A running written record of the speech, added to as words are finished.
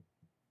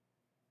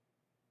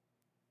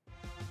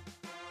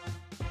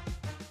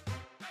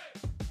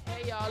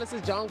y'all, this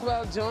is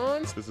Jonquel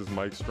Jones. This is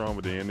Mike Strong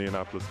with the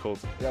Indianapolis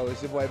Colts. Yo,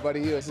 it's your boy Buddy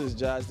Hill. This is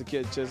Josh the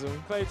Kid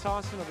Chisholm. Clay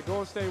Thompson of the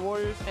Golden State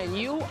Warriors. And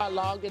you are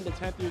logged into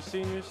 10th year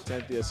seniors.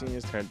 10th year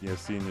seniors. 10th year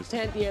seniors.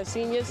 10th year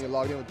seniors. You're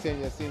logged in with 10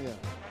 year senior.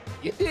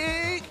 You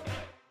dig?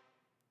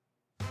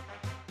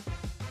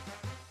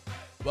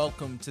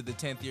 Welcome to the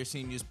 10th Year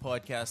Seniors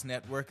Podcast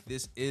Network.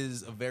 This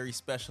is a very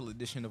special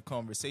edition of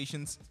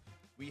Conversations.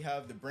 We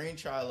have the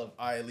brainchild of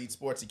iElite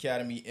Sports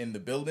Academy in the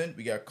building.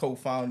 We got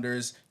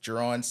co-founders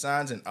Jerron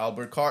Sands and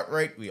Albert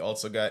Cartwright. We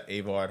also got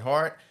Avard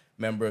Hart,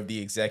 member of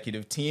the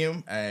executive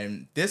team.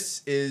 And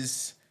this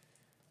is,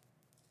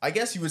 I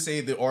guess you would say,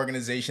 the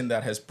organization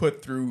that has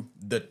put through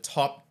the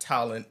top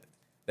talent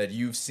that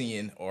you've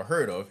seen or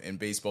heard of in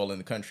baseball in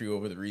the country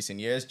over the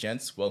recent years.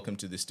 Gents, welcome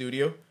to the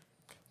studio.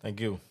 Thank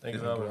you. Thank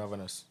you for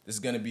having us. This is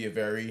going to be a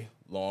very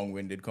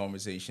long-winded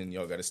conversation.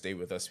 Y'all got to stay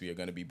with us. We are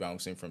going to be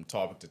bouncing from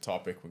topic to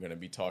topic. We're going to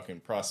be talking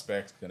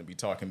prospects, going to be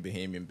talking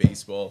Bahamian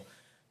baseball,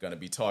 going to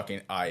be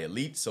talking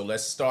iElite. So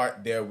let's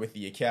start there with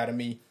the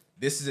academy.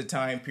 This is a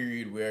time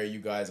period where you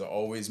guys are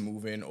always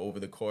moving over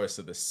the course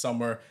of the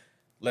summer.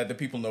 Let the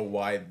people know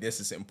why this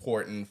is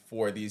important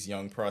for these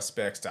young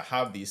prospects to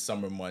have these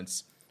summer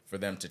months, for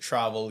them to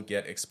travel,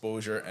 get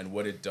exposure, and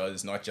what it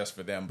does, not just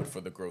for them, but for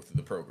the growth of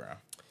the program.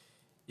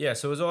 Yeah,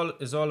 so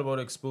it's all about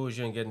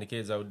exposure and getting the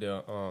kids out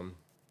there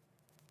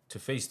to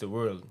face the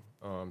world,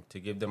 to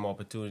give them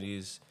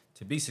opportunities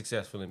to be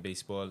successful in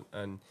baseball.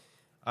 And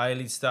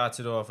iElite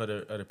started off at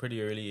a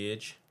pretty early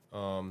age,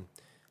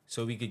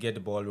 so we could get the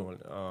ball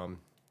rolling.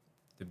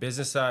 The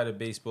business side of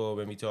baseball,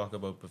 when we talk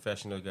about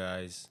professional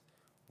guys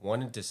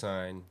wanting to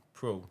sign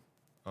pro,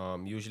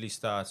 usually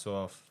starts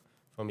off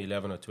from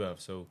 11 or 12.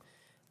 So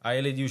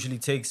iElite usually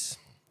takes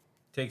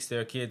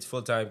their kids,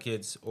 full-time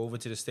kids, over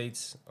to the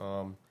States,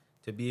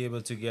 to be able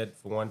to get,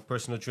 for one,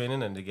 personal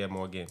training and to get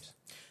more games.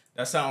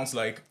 That sounds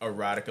like a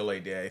radical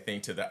idea, I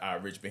think, to the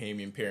average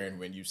Bahamian parent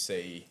when you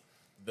say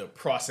the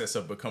process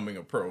of becoming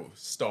a pro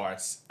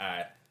starts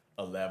at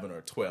 11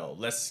 or 12.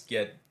 Let's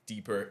get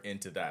deeper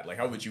into that. Like,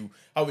 how would you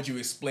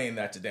explain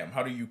that to them?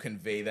 How do you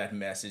convey that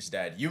message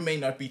that you may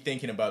not be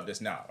thinking about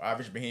this now?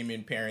 Average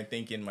Bahamian parent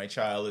thinking my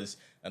child is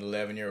an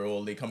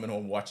 11-year-old, they coming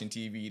home watching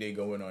TV, they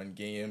going on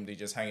game, they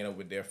just hanging out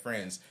with their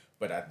friends.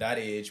 But at that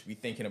age, we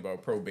thinking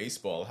about pro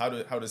baseball. How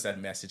does that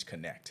message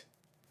connect?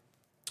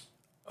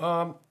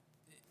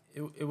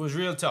 It was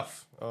real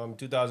tough.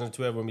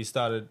 2012 when we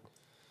started,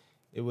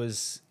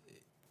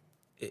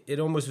 it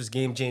almost was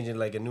game changing,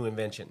 like a new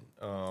invention.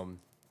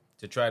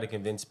 To try to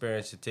convince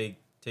parents to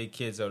take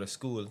kids out of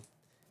school,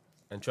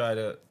 and try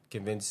to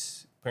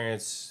convince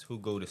parents who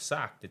go to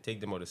SOC to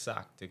take them out of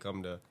SOC to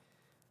come to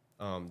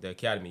the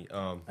academy.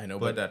 I know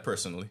about that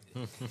personally.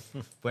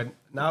 But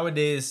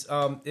nowadays,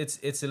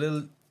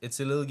 it's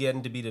a little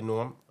getting to be the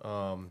norm,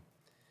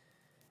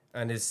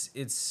 and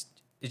it's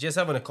just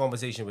having a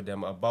conversation with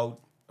them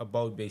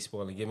about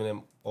baseball and giving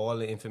them all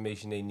the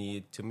information they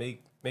need to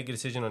make a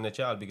decision on their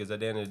child. Because at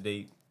the end of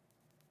the day,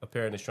 a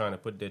parent is trying to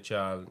put their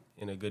child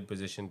in a good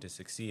position to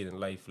succeed in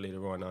life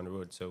later on down the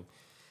road. So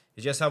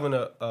it's just having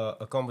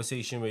a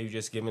conversation where you're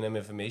just giving them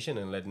information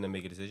and letting them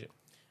make a decision.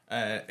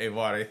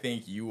 Avard, I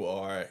think you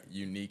are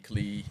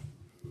uniquely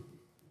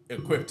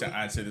equipped to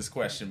answer this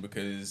question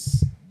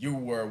because you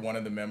were one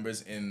of the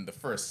members in the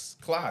first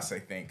class, I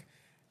think.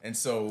 And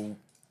so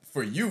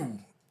for you,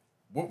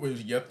 what were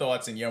your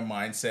thoughts and your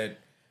mindset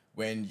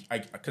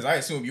because I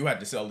assume you had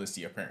to sell this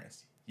to your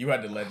parents. You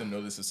had to let them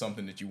know this is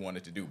something that you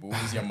wanted to do. But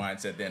what was your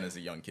mindset then as a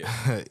young kid?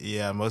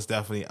 Yeah, most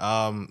definitely.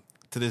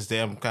 To this day,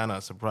 I'm kind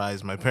of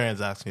surprised. My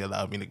parents actually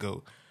allowed me to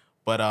go.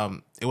 But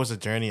it was a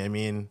journey. I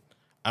mean,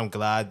 I'm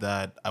glad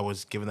that I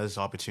was given this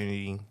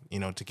opportunity,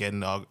 to get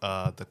in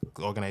the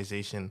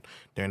organization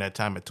during that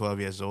time at 12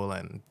 years old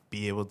and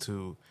be able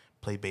to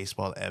play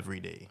baseball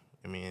every day.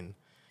 I mean,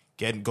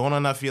 going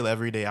on that field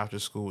every day after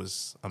school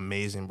was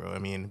amazing, bro. I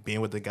mean, being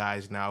with the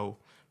guys now,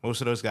 most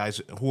of those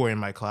guys who are in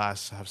my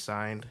class have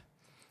signed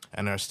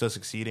and are still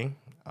succeeding.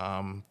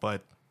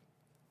 But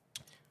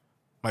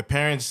my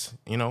parents,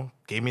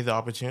 gave me the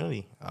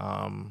opportunity.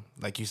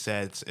 Like you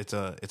said, it's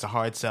a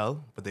hard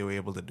sell, but they were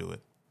able to do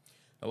it.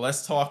 Now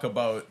let's talk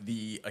about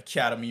the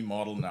academy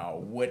model now.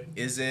 What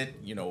is it?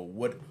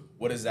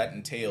 What does that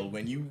entail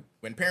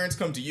when parents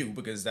come to you?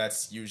 Because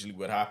that's usually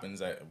what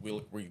happens.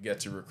 We'll get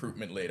to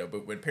recruitment later.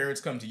 But when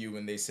parents come to you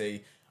and they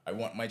say, I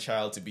want my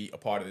child to be a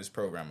part of this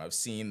program, I've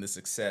seen the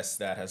success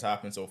that has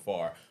happened so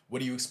far, what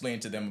do you explain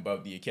to them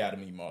about the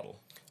academy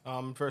model?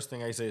 First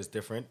thing I say is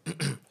different.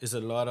 It's a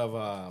lot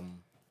of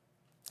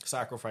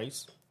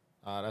sacrifice.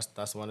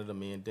 That's one of the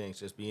main things.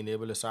 Just being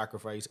able to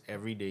sacrifice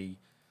every day,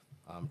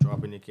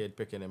 dropping the kid,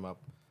 picking him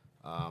up,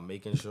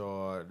 making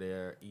sure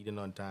they're eating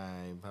on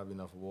time, have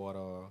enough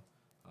water,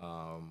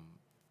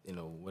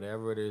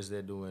 whatever it is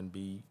they're doing,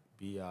 be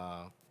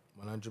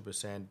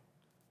 100%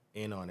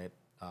 in on it,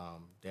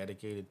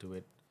 dedicated to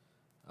it.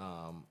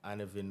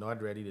 And if you're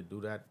not ready to do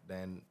that,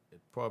 then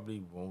it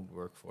probably won't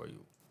work for you,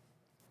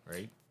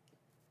 right?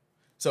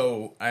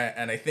 So,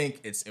 I think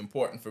it's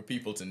important for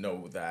people to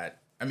know that,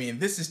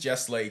 this is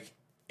just like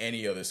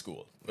any other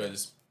school.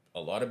 Because a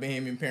lot of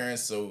Bahamian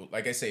parents. So,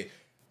 like I say,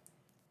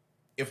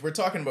 if we're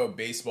talking about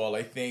baseball,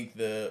 I think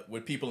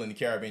what people in the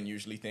Caribbean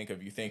usually think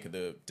of, you think of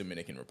the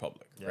Dominican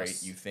Republic, right?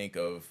 Yes. You think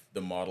of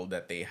the model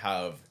that they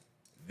have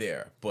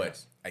there. But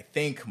Yes. I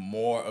think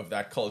more of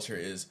that culture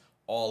is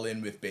all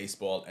in with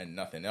baseball and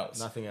nothing else.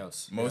 Nothing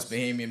else. Most Yes.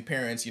 Bahamian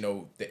parents,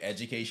 the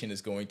education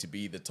is going to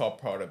be the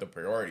top part of the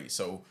priority.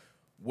 So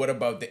what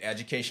about the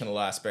educational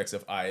aspects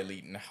of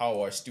iElite, and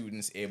how are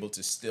students able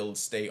to still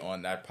stay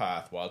on that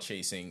path while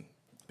chasing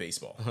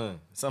baseball?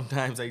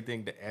 Sometimes I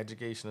think the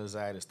educational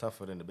side is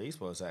tougher than the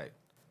baseball side.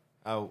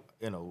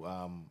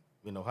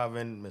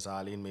 Having Miss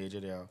Arlene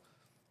Major there,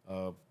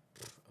 a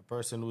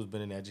person who's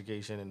been in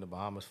education in the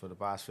Bahamas for the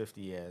past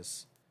 50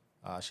 years,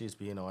 she's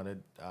being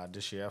honored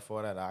this year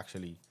for that,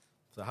 actually.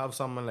 So have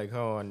someone like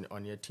her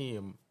on your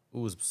team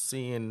who's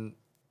seeing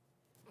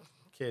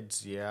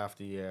kids year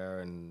after year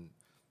and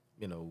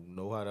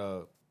know how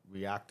to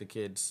react to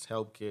kids,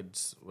 help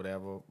kids,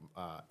 whatever,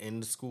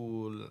 in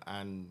school,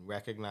 and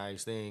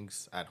recognize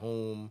things at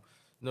home.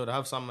 To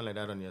have someone like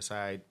that on your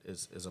side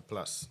is a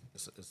plus.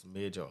 It's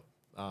major.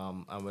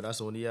 And with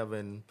us only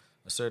having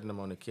a certain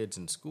amount of kids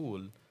in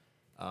school,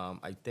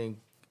 I think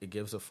it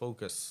gives a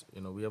focus.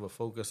 We have a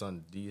focus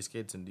on these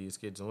kids and these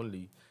kids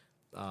only.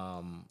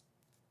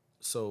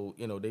 So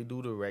they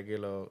do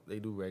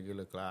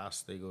regular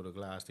class. They go to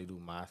class. They do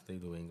math. They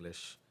do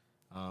English.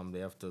 They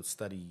have to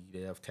study.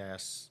 They have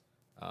tests.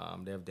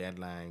 They have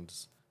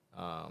deadlines.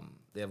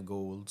 They have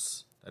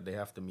goals that they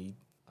have to meet.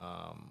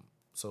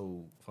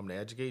 So from the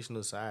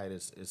educational side,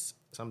 it's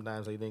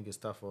sometimes I think it's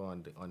tougher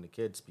on the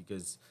kids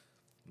because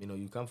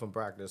you come from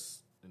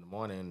practice in the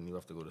morning and you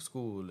have to go to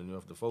school and you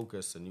have to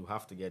focus and you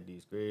have to get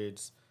these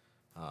grades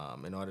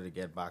in order to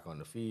get back on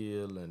the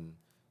field, and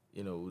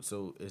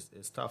so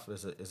it's tough.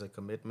 It's a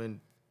commitment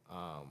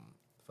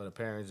for the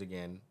parents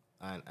again.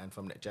 And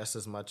from just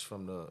as much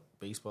from the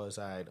baseball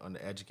side, on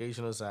the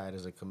educational side,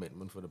 is a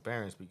commitment for the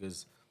parents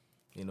because,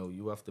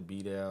 you have to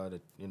be there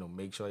to,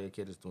 make sure your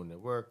kid is doing their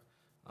work.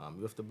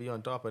 You have to be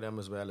on top of them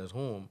as well as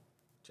home,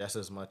 just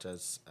as much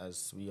as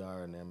we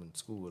are in them in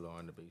school or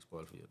on the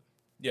baseball field.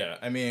 Yeah,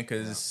 I mean,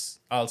 because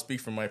I'll speak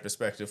from my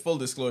perspective. Full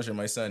disclosure,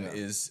 my son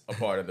is a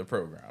part of the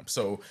program.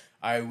 So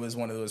I was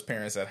one of those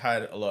parents that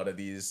had a lot of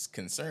these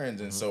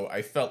concerns. And so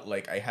I felt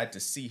like I had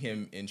to see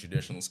him in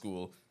traditional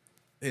school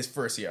his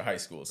first year of high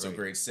school. So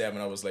grade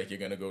 7, I was like, you're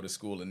going to go to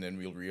school and then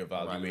we'll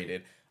reevaluate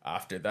it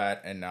after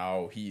that. And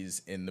now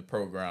he's in the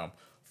program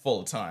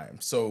full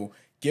time. So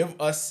give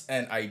us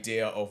an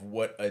idea of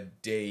what a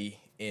day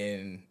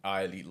in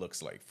iElite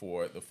looks like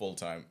for the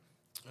full-time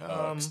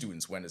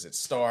students. When does it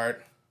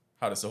start?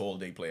 How does the whole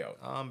day play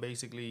out?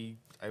 Basically,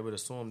 I would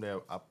assume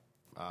they're up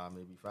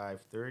maybe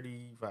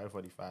 5:30,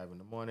 5:45 in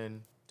the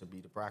morning to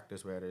be the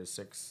practice, whether it's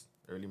 6,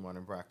 early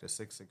morning practice,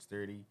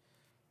 6:30,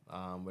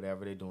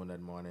 whatever they're doing that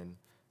morning.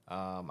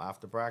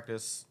 After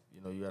practice,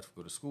 you have to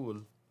go to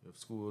school.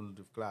 You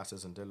have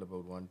classes until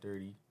about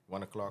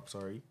 1 o'clock,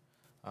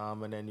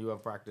 and then you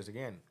have practice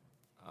again.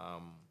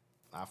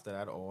 After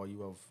that, or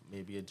you have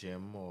maybe a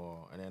gym,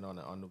 and then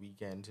on the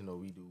weekends,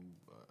 we do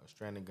a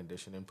strength and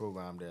conditioning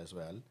program there as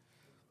well.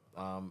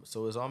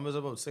 So it's almost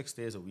about 6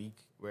 days a week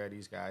where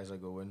these guys are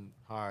going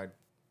hard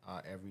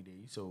every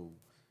day. So,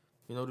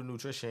 the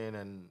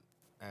nutrition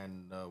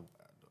and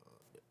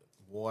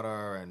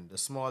water and the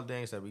small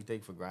things that we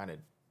take for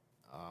granted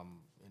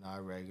in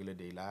our regular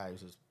day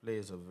lives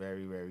plays a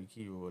very, very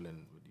key role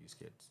with these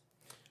kids.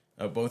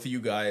 Both of you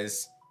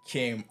guys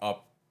came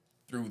up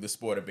through the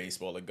sport of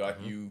baseball. It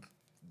got you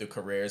the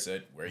careers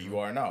at where you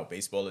are now.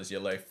 Baseball is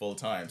your life full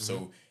time.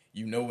 So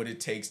you know what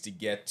it takes to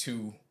get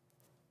to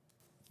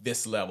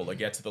this level, or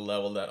get to the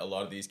level that a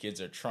lot of these kids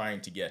are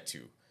trying to get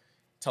to.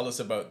 Tell us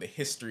about the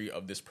history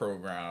of this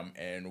program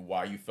and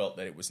why you felt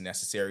that it was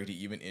necessary to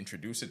even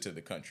introduce it to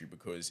the country,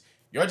 because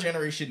your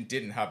generation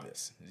didn't have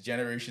this. The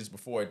generations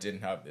before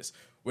didn't have this.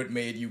 What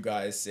made you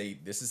guys say,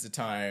 this is the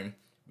time,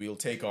 we'll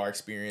take our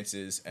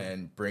experiences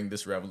and bring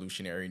this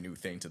revolutionary new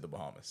thing to the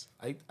Bahamas?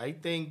 I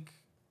think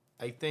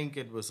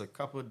it was a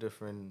couple of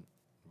different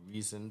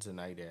reasons and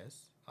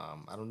ideas.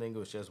 I don't think it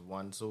was just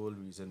one sole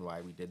reason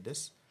why we did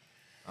this.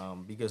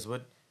 Because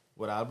what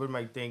Albert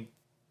might think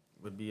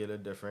would be a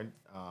little different.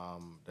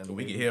 Than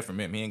We can hear from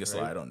him. He ain't gonna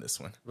slide on this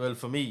one. Well,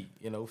 for me,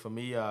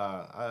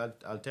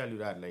 I'll tell you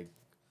that,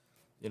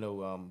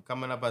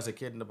 coming up as a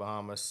kid in the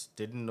Bahamas,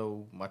 didn't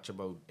know much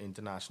about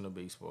international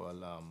baseball.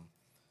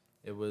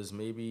 It was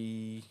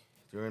maybe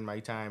during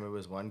my time, it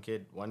was one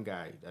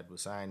guy that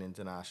was signed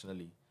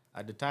internationally.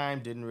 At the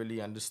time, didn't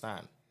really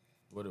understand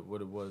what it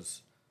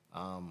was.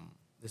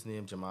 His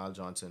name Jamal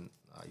Johnson.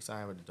 He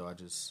signed with the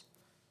Dodgers.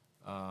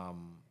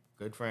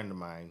 Good friend of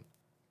mine,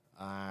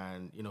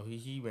 and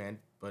he went,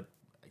 but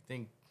I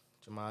think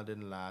Jamal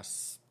didn't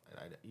last.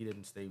 He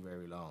didn't stay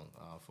very long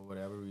for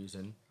whatever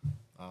reason.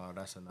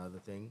 That's another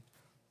thing,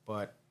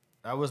 but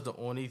that was the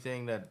only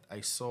thing that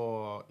I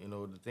saw.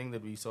 The thing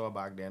that we saw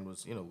back then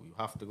was you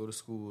have to go to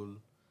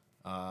school,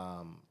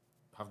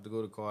 have to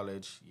go to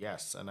college.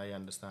 Yes, and I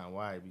understand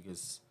why,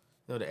 because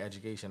the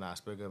education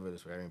aspect of it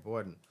is very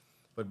important.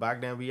 But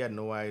back then we had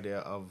no idea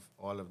of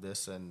all of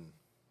this, and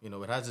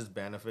it has its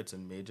benefits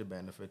and major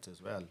benefits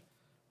as well.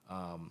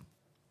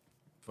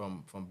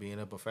 From being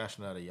a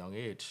professional at a young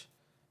age,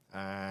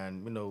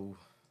 and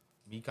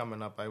me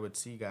coming up, I would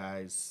see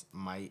guys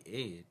my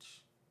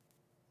age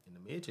in the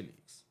major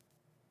leagues,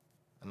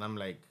 and I'm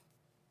like,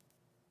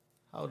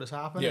 how this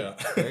happening? Yeah.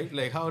 Right?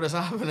 Like, how this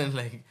happening?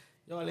 Like,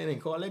 y'all ain't in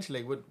college?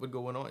 Like, what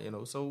going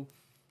on? So,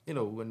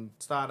 when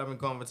start having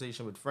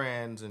conversation with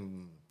friends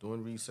and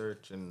doing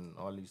research and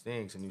all these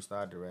things, and you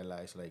start to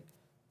realize, like,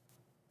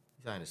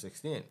 he's only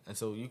 16. And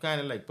so you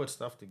kind of, like, put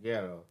stuff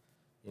together,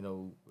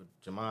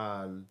 with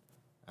Jamal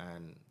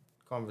and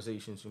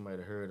conversations you might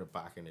have heard of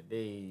back in the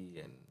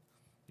day, and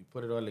you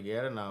put it all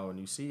together now, and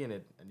you seeing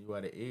it, and you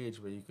at an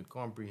age where you could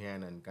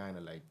comprehend and kind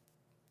of, like,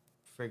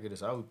 figure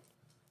this out.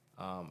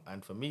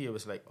 And for me, it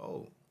was like,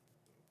 oh,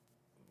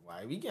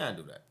 why we can't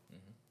do that?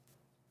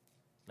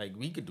 Like,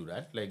 we could do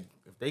that. Like,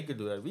 if they could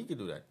do that, we could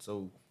do that.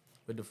 So,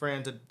 with the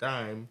friends at the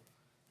time,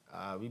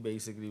 we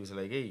basically was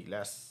like, hey,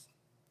 let's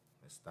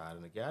start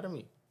an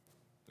academy.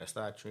 Let's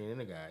start training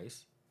the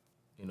guys.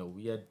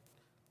 We had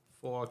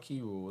 4 key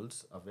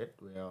rules of it,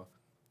 where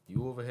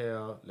you over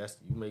here,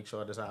 you make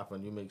sure this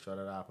happen, you make sure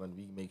that happen,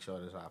 we make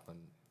sure this happen,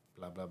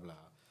 blah, blah,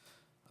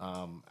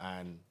 blah.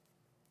 And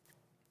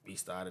we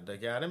started the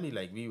academy.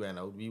 Like, we went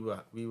out. We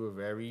were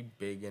very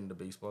big in the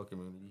baseball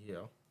community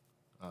here,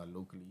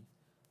 locally.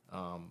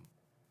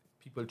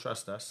 People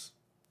trust us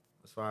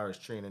as far as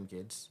training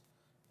kids.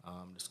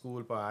 The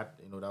school part,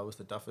 that was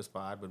the toughest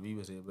part, but we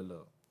was able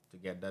to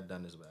get that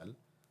done as well.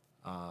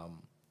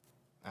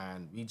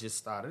 And we just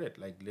started it.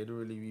 Like,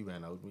 literally, we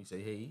went out and we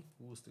say, hey,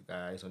 who's the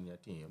guys on your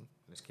team?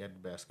 Let's get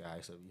the best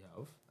guys that we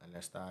have, and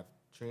let's start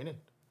training,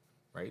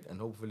 right? And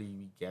hopefully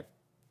we get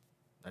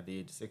at the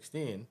age of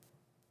 16,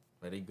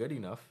 where they good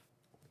enough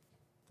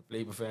to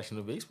play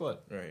professional baseball.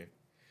 Right.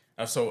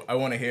 So I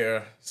want to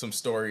hear some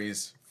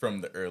stories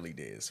from the early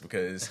days,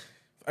 because,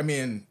 I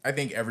mean, I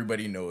think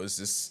everybody knows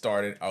this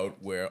started out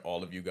where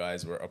all of you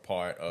guys were a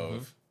part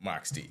of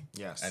Max T.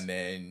 Yes. And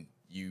then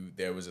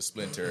there was a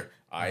splinter.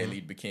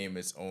 iElite became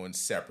its own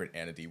separate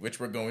entity, which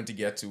we're going to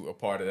get to a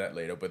part of that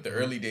later. But the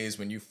early days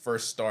when you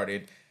first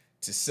started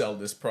to sell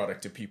this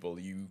product to people,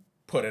 you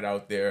put it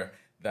out there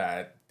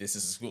that this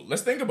is a school.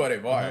 Let's think about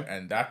it, Var,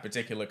 and that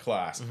particular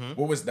class.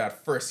 What was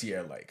that first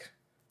year like?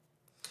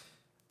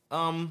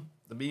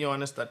 To be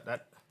honest,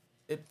 that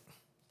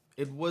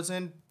it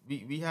wasn't.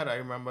 We had. I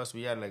remember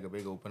we had like a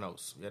big open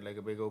house. We had like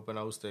a big open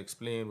house to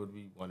explain what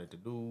we wanted to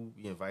do.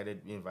 We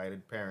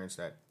invited parents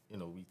that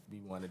we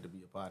wanted to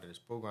be a part of this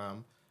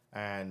program,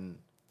 and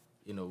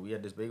we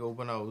had this big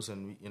open house,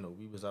 and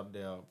we was up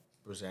there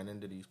presenting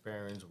to these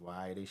parents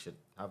why they should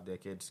have their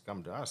kids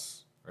come to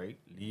us, right?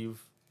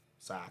 Leave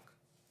SAC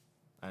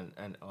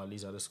and all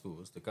these other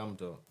schools to come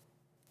to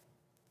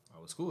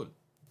our school,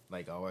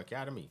 like our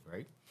academy,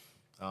 right?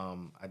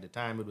 At the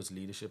time, it was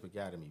Leadership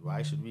Academy.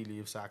 Why should we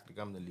leave SAC to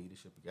come to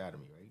Leadership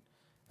Academy, right?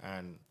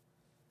 And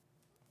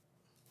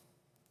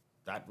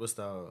that was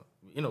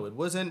it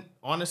wasn't,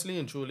 honestly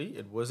and truly,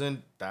 it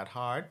wasn't that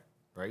hard,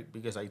 right?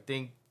 Because I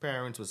think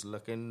parents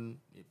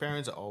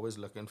are always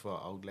looking for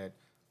an outlet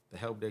to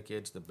help their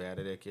kids, to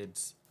better their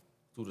kids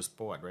through the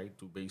sport, right?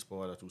 Through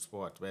baseball or through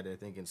sports, where they're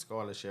thinking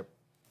scholarship.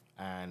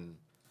 And,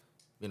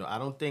 I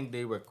don't think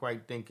they were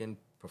quite thinking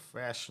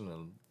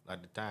professional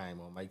at the time,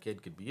 or my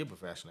kid could be a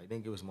professional. I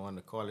think it was more on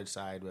the college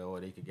side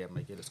where, they could get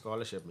my kid a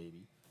scholarship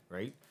maybe,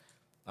 right?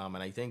 And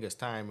I think as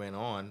time went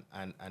on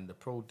and the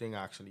pro thing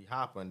actually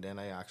happened, then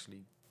I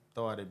actually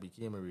thought it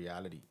became a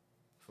reality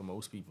for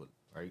most people,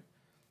 right?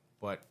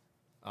 But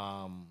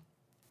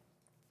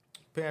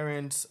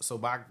parents, so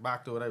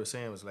back to what I was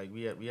saying, was like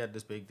we had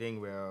this big thing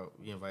where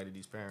we invited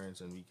these parents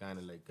and we kind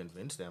of like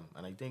convinced them,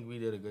 and I think we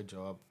did a good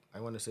job. I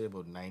want to say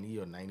about 90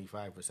 or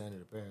 95% of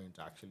the parents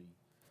actually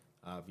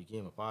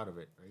became a part of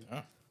it,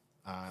 right?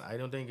 I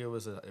don't think it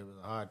was a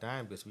hard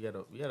time, because we had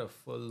a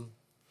full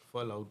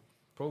out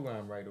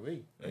program right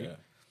away, right?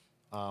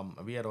 Yeah.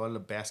 We had all the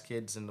best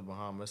kids in the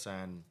Bahamas,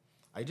 and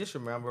I just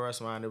remember us,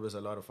 man. It was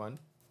a lot of fun.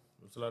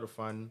 It was a lot of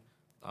fun.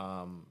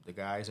 The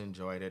guys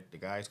enjoyed it. The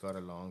guys got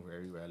along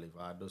very well.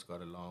 Evados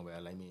got along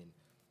well. I mean,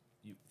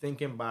 you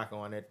thinking back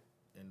on it,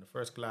 in the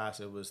first class,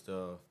 it was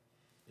the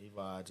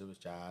Evads, it was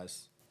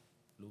Jazz,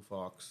 Blue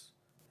Fox,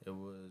 it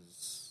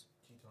was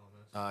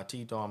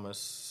T.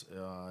 Thomas,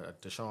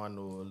 Deshaun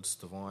Knowles,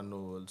 Devon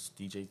Knowles,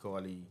 DJ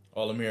Corley.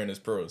 All I'm hearing is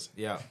pros.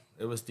 Yeah,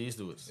 it was these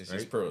dudes. It's right?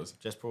 just pros.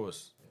 Just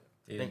pros.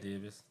 Dale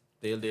Davis.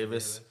 Dale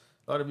Davis.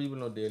 A lot of people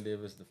know Dale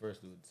Davis, the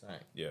first dude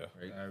signed. Yeah.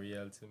 Right?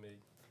 Ariel to me.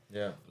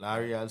 Yeah.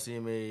 Larry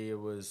Alcime, it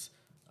was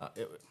all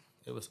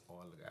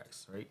the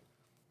guys, right?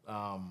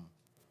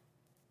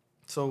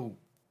 So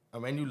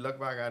when you look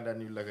back at that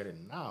and you look at it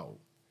now,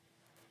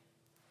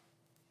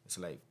 it's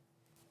like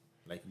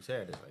you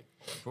said, it's like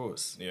all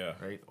pros. Yeah.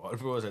 Right? All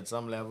pros at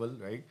some level,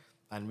 right?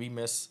 And we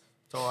miss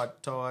Todd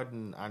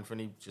and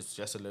Anthony just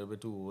a little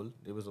bit too old.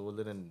 They was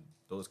older than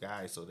those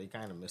guys, so they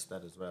kind of missed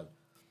that as well.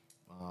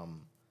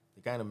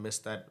 They kind of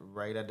missed that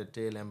right at the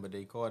tail end, but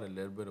they caught a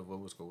little bit of what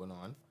was going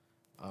on.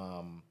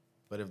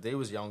 But if they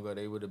was younger,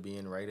 they would have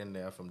been right in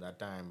there from that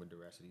time with the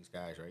rest of these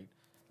guys, right?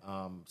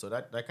 So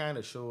that kind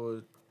of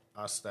showed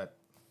us that,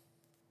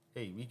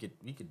 hey, we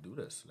could do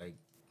this. Like,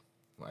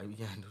 why we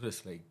can't do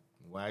this? Like,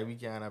 why we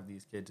can't have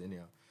these kids in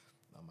here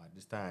at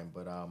this time?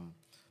 But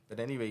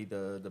anyway,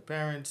 the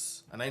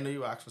parents, and I know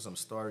you asked for some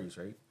stories,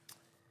 right?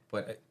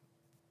 But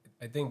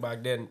I think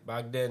back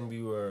then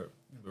we were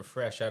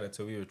fresh at it,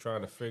 so we were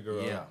trying to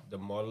figure out the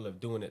model of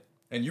doing it.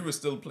 And you were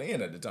still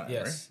playing at the time,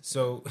 Yes. right?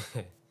 So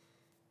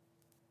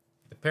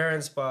the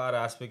parents part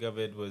aspect of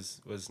it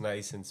was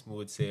nice and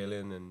smooth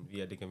sailing, and we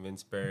had to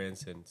convince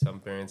parents, and some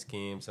parents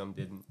came, some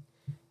didn't.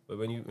 But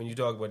when you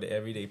talk about the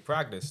everyday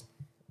practice,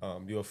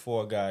 there were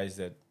 4 guys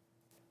that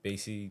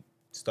basically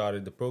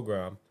started the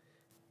program,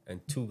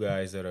 and 2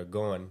 guys that are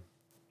gone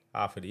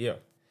half of the year.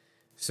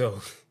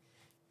 So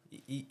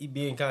he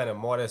being kind of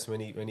modest when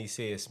he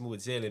say it's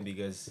smooth sailing,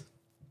 because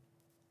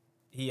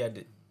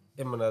him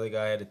and another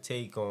guy had to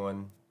take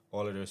on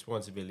all of the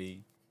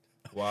responsibility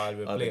while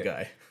we're Other playing.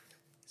 guy.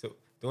 So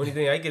the only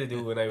thing I get to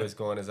do when I was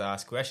gone is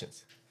ask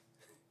questions.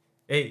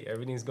 Hey,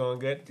 everything's going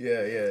good?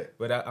 Yeah.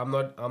 But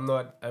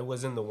I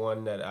wasn't the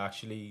one that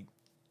actually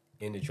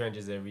in the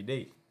trenches every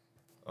day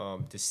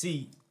to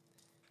see.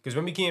 Because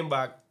when we came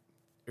back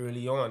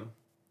early on,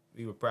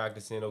 we were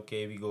practicing,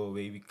 okay, we go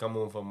away. We come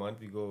home for a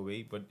month, we go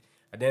away. But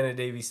at the end of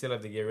the day, we still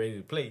have to get ready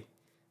to play.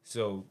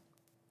 So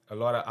a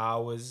lot of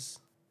hours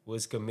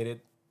was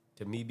committed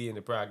to me being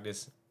in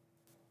practice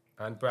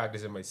and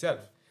practicing myself.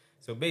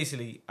 So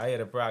basically, I had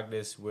a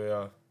practice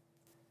where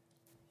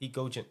he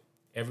coaching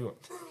everyone.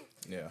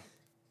 Yeah.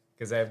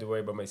 Because I have to worry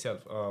about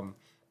myself.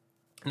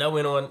 And I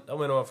went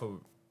on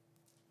for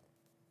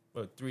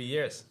 3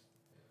 years.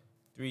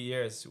 3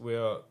 years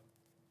where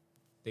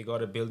they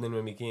got a building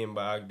when we came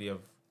back. They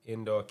have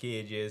indoor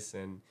cages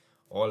and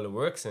all the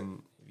works,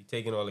 and we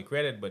taking all the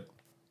credit, but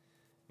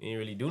we ain't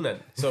really do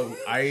nothing. So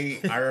I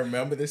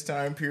remember this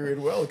time period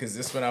well, because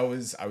this when I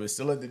was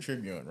still at the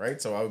Tribune,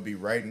 right? So I would be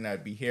writing,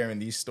 I'd be hearing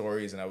these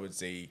stories, and I would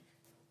say,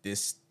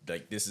 this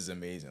is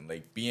amazing.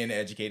 Like, being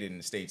educated in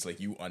the States, like,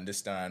 you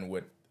understand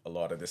what a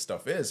lot of this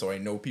stuff is. So I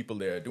know people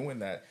there are doing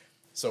that.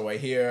 So I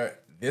hear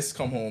this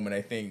come home, and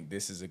I think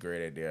this is a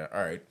great idea.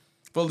 All right.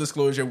 Full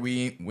disclosure,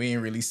 we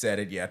ain't really said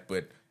it yet,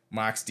 but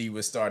Mox D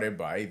was started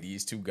by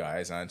these 2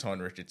 guys, Anton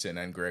Richardson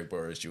and Greg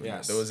Burris Jr.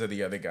 Yes. Those are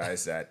the other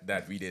guys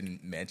that we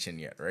didn't mention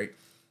yet, right?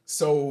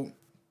 So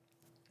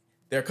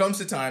there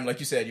comes a time, like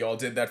you said, y'all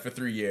did that for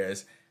 3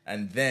 years,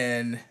 and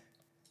then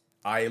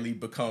iElite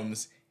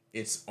becomes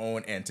its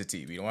own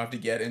entity. We don't have to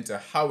get into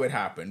how it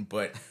happened,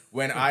 but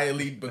when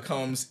iElite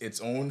becomes its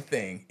own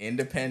thing,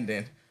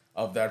 independent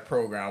of that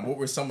program, what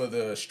were some of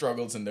the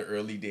struggles in the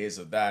early days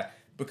of that?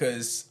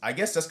 Because I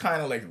guess that's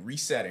kind of like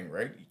resetting,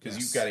 right? Because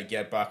you've got to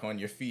get back on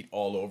your feet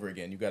all over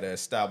again. You got to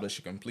establish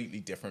a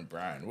completely different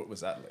brand. What was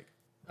that like?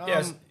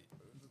 Yes.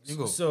 you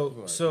go.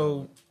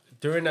 So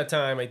during that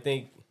time, I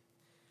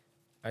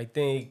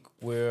think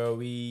where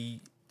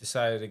we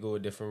decided to go a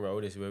different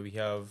route is where we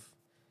have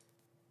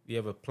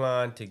a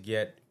plan to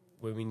get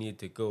where we need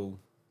to go,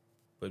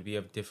 but we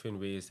have different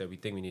ways that we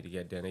think we need to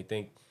get there. And I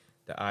think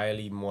the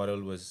iElite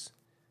model was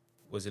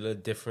a little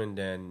different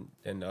than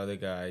the other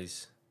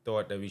guys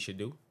thought that we should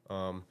do.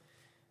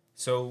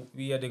 So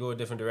we had to go a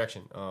different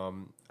direction.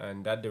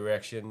 And that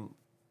direction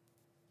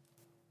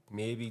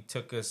maybe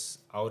took us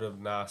out of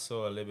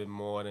Nassau a little bit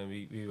more than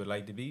we would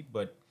like to be.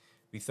 But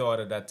we thought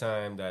at that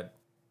time that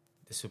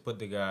this would put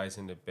the guys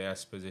in the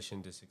best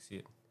position to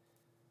succeed.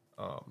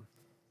 I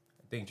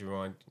think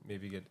Jerron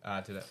maybe could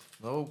add to that.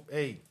 No,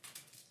 hey,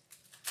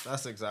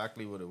 that's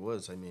exactly what it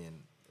was. I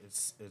mean,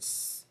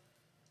 it's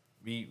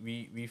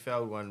we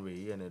felt one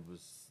way, and it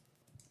was,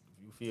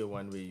 if you feel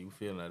one way, you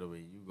feel another way.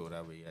 You go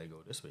that way, I go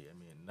this way. I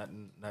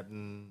mean,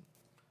 nothing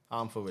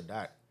harmful with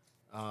that.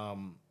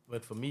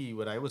 But for me,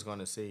 what I was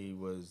gonna say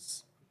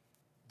was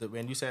that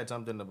when you said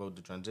something about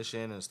the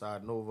transition and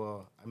starting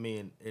over, I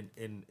mean,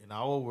 in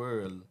our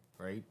world,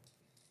 right?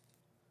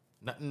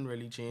 Nothing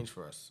really changed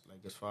for us.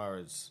 Like, as far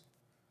as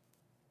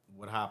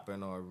what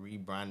happened or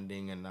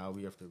rebranding, and now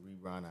we have to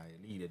rebrand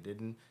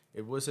iElite.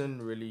 It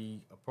wasn't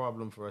really a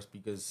problem for us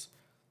because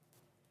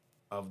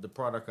of the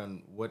product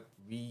and what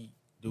we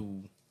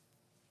do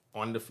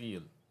on the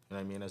field. And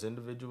I mean, as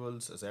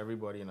individuals, as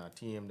everybody in our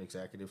team, the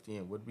executive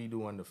team, what we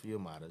do on the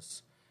field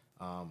matters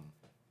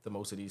to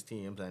most of these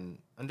teams. And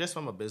just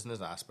from a business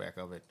aspect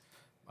of it,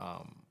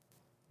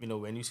 you know,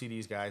 when you see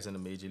these guys in the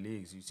major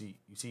leagues, you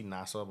see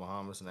Nassau,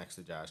 Bahamas next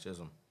to Josh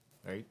Chisholm,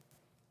 right?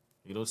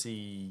 You don't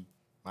see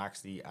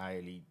Max D,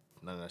 iElite,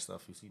 none of that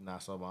stuff. You see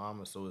Nassau,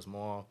 Bahamas, so it's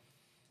more,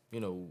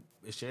 you know,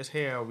 it's just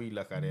here we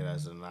look at it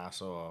as a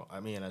Nassau,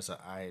 as an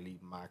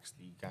iElite, Max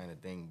D kind of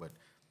thing. But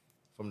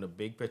from the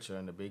big picture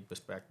and the big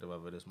perspective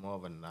of it, it's more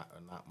of a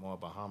not more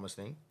Bahamas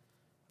thing.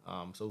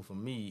 So for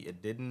me,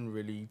 it didn't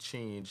really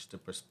change the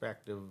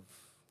perspective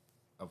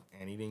of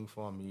anything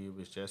for me. It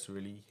was just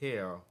really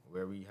here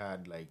where we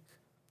had like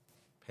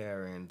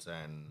parents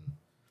and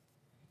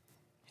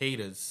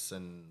haters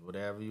and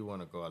whatever you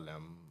want to call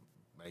them,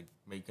 like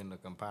making a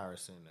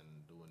comparison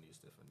and doing these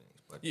different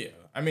things. Yeah,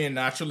 I mean,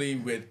 naturally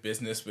with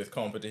business, with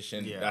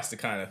competition, Yeah. that's the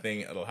kind of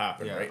thing that'll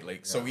happen, Yeah, right?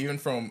 Like, so yeah. even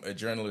from a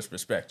journalist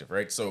perspective,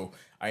 right? So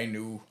I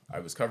knew I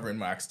was covering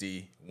Max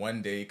D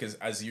one day because,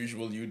 as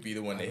usual, you'd be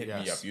the one to hit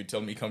me yes. up. You'd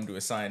tell me come to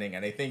a signing,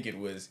 and I think it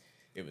was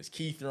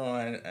Keith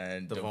Ron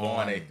and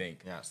Devon, I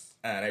think. Yes.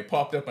 And I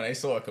popped up and I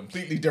saw a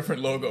completely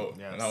different logo,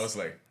 Yes. and I was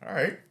like, all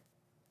right,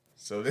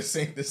 so this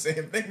ain't the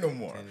same thing no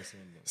more. Ain't the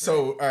same thing,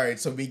 So, all right,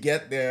 so we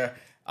get there.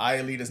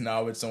 iElite is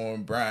now its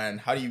own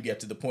brand. How do you get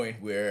to the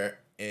point where,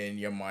 in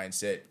your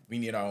mindset, we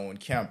need our own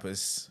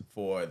campus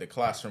for the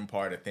classroom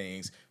part of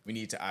things? We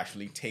need to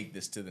actually take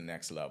this to the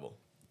next level.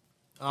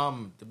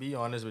 To be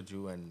honest with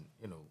you, and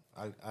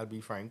I'll be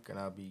frank and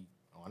I'll be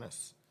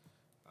honest.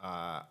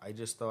 I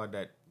just thought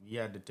that we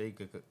had to take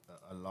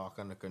a lock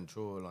on the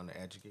control on the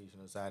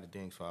educational side of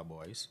things for our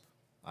boys.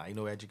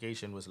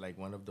 Education was like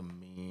one of the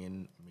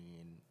main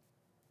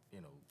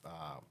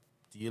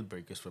deal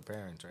breakers for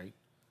parents, right?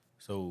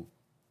 So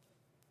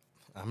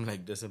I'm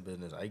like, this in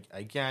business.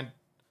 I can't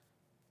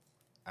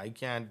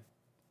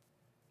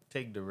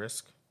take the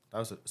risk.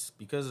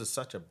 Because it's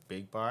such a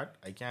big part.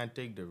 I can't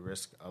take the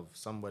risk of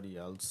somebody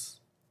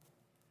else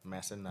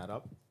messing that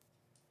up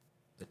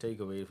to take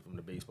away from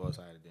the baseball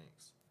side of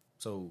things.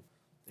 So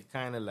it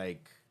kind of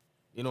like,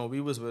 we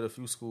was with a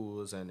few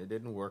schools and it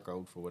didn't work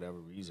out for whatever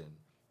reason.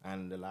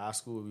 And the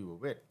last school we were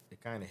with,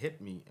 it kind of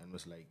hit me and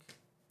was like,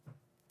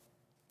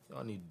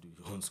 y'all need to do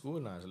your own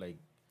school now. It's like,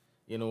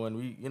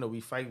 and we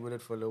fight with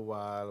it for a little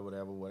while,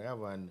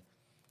 whatever. And,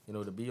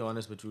 to be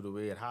honest with you, the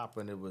way it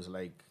happened, it was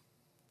like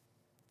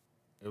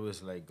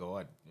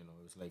God, it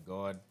was like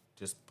God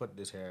just put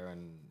this here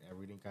and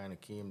everything kind of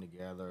came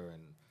together.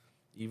 And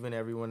even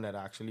everyone that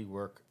actually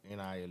work in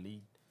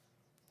iElite,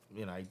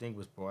 I think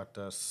was brought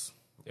us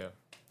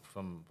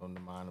from the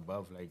man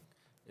above. Like,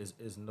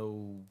 is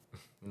no,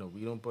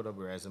 we don't put up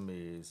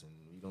resumes and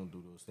we don't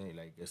do those things.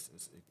 Like,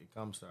 it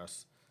comes to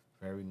us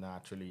very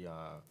naturally.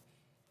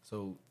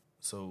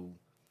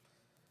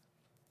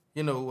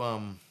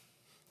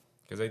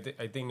 Because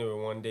I think there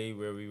were one day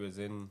where we was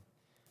in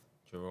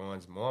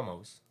Jerron's mom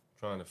house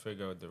trying to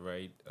figure out the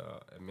right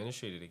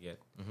administrator to get.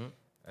 Mm-hmm.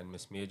 And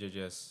Miss Major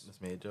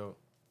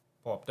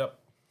popped up.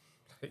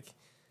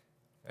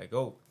 like,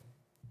 oh,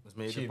 Miss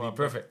Major she'd be popped up.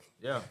 perfect.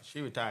 Yeah, she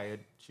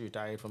retired. She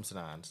retired from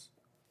St. Anne's.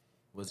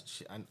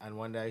 And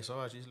one day I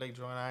saw her, she's like,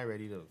 John, I ain't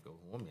ready to go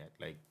home yet.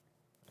 Like,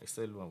 I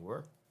still want to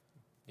work.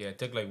 Yeah, it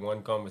took like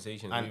one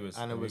conversation. And we was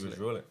like,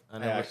 rolling.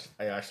 And I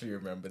actually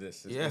remember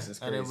this. This is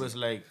crazy.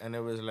 and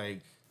it was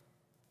like,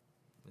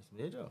 Miss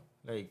Major,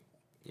 like,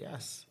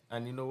 yes.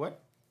 And you know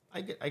what?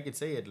 I could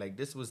say it, like,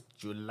 this was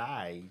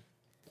July.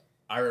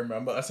 I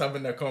remember us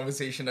having that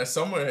conversation that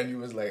summer, and you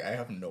was like, I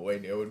have no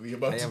idea what we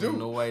about to do. I have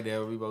no idea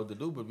what we about to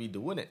do, but we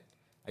doing it.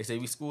 I say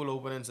we school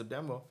open in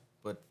September,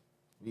 but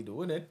we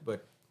doing it.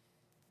 But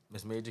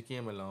Miss Major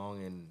came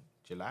along in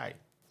July,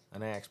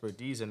 and her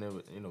expertise, and it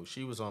was,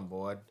 she was on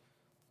board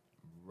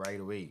right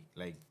away.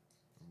 Like,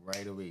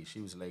 right away. She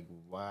was like,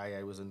 why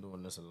I wasn't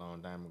doing this a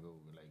long time ago.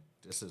 Like,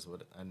 this is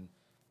what, and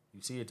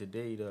you see it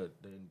today,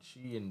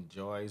 she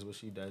enjoys what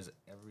she does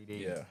every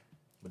day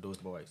with those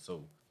boys.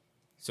 So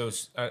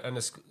and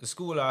the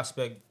school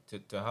aspect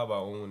to have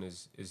our own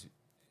is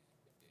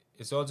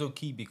it's also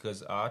key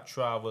because our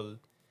travel,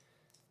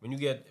 when you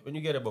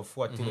get about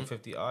 14 or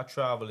 50, our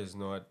travel is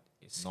not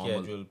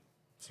scheduled,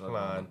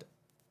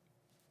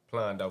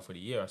 planned out for the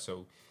year.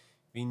 So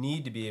we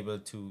need to be able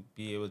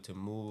to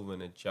move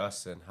and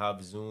adjust and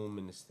have Zoom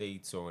in the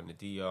States or in the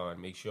DR and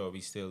make sure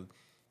we still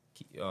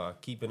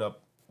keeping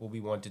up what we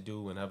want to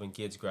do and having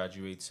kids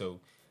graduate.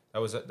 So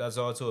that's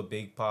also a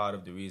big part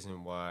of the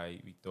reason why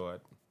we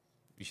thought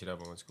we should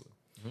have our own school.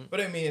 Mm-hmm. But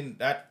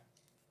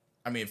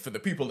I mean, for the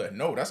people that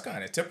know, that's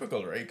kind of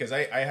typical, right? Because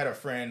I had a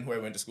friend who I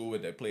went to school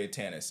with that played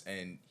tennis,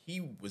 and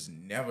he was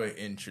never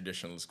in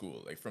traditional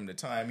school. Like, from the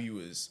time he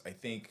was, I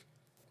think,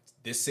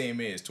 this same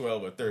age,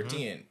 12 or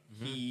 13,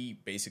 he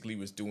basically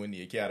was doing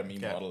the academy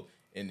model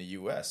in the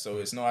U.S. So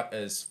it's not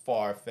as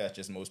far-fetched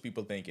as most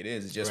people think it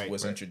is. It just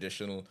wasn't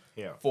traditional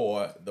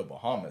for the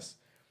Bahamas.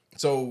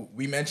 So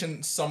we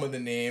mentioned some of the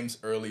names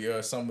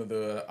earlier, some of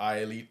the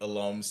iElite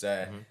alums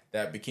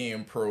that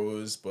became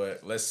pros,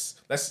 but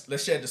let's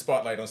shed the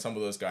spotlight on some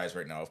of those guys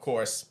right now. Of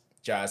course,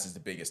 Jazz is the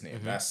biggest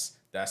name. That's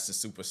the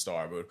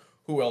superstar. But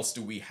who else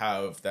do we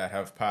have that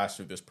have passed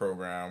through this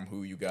program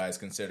who you guys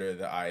consider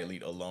the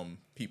iElite alum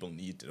people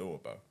need to know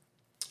about?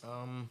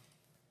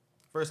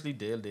 Firstly,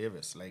 Dale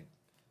Davis. Like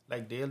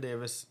Dale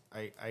Davis,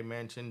 I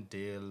mentioned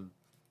Dale.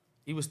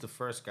 He was the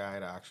first guy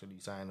to actually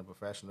sign a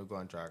professional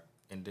contract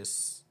in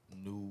this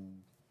new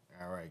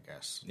era, I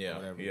guess. Yeah,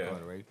 whatever you call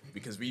it, right?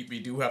 Because we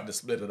do have to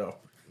split it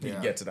up. We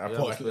can get to that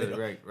point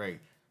later. Right.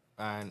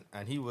 And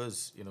he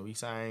was, he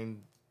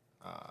signed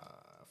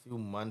a few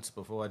months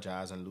before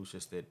Jazz and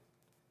Lucius did.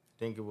 I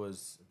think it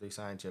was, they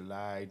signed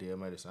July, they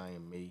might have signed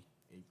in May,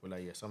 April,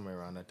 somewhere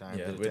around that time.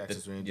 Yeah, with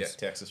Texas Rangers.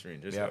 Yeah, Texas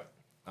Rangers. Yeah.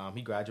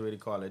 He graduated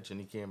college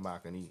and he came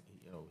back and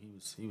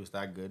he was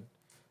that good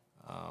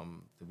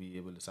to be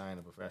able to sign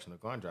a professional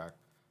contract.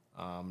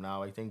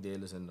 Now I think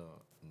Dale is in the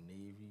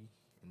Navy,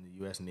 in the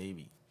U.S.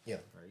 Navy. Yeah.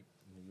 right?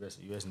 In the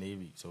U.S.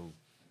 Navy. So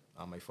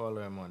I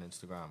follow him on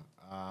Instagram.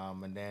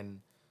 And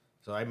then,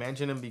 so I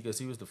mentioned him because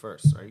he was the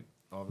first, right?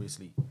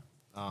 Obviously.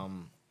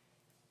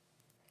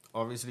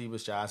 Obviously, it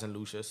was Chaz and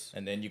Lucius.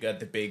 And then you got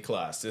the big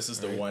class. This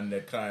is the one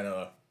that kind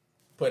of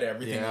put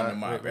everything on the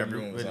map.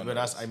 Everyone was on the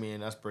that's, list. I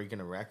mean, that's breaking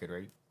a record,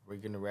 right?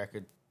 Breaking the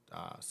record,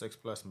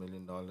 $6+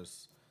 million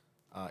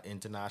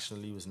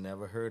internationally was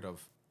never heard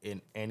of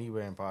in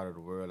anywhere in part of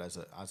the world as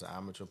an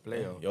amateur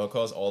player. Y'all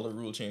caused all the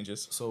rule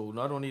changes. So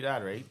not only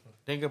that, right?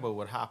 Think about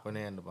what happened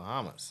in the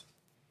Bahamas.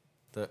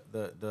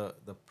 The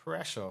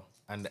pressure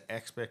and the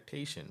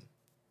expectation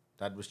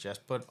that was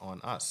just put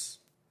on us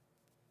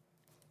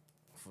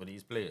for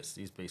these players,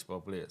 these baseball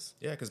players.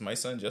 Yeah, because my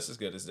son just as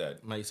good as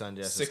that. My son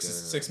just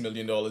 $6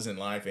 million in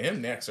line for him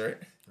next, right?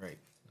 Right.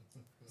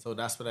 So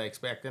that's what I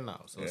expected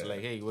now. So it's like,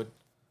 hey, what?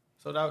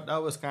 So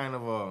that was kind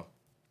of a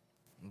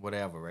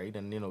whatever, right?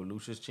 And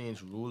Lucius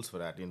changed rules for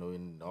that.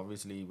 And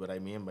obviously, what I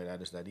mean by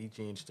that is that he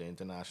changed the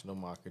international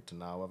market to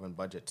now having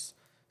budgets,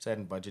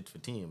 setting budgets for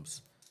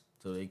teams,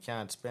 so they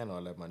can't spend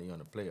all that money on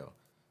a player.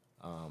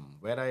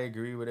 Whether I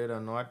agree with it or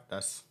not,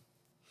 it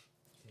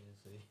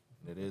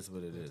is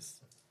what it is.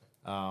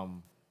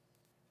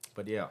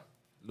 But yeah,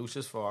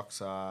 Lucius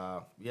Fox.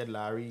 We had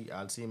Larry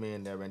Alcime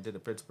in there, went to the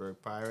Pittsburgh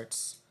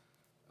Pirates.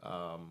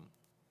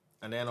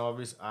 And then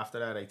obviously after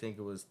that, I think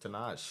it was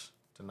Tanaj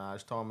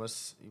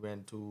Thomas. He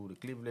went to the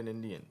Cleveland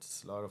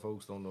Indians. A lot of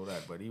folks don't know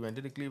that, but he went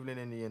to the Cleveland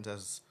Indians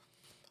as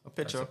a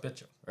pitcher.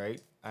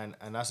 Right? And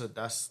that's a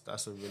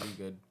really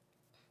good.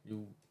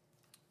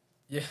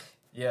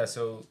 Yeah.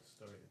 So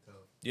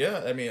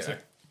Yeah, I mean,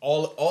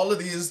 all of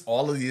these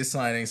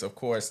signings, of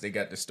course, they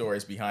got the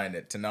stories behind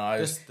it. Tanaj,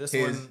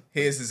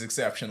 his is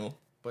exceptional.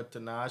 But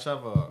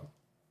Tanaj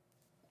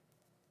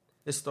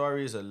his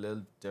story is a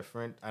little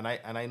different, and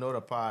I know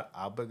the part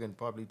Albert can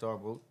probably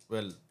talk about.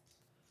 Well,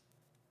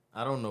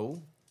 I don't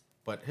know,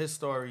 but his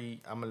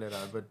story, I'm gonna let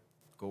Albert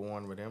go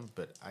on with him.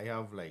 But I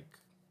have like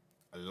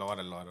a lot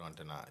on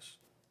Tanaj.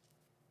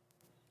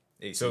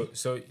 So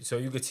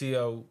you could see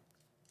how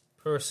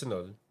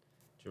personal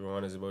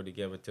Jerron is about to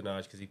get with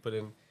Tanaj, because he put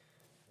in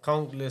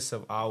countless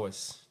of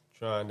hours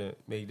trying to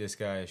make this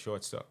guy a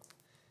shortstop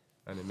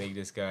and to make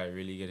this guy a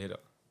really good hitter,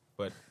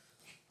 but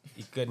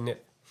he couldn't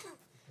hit.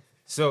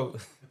 So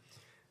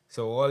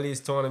all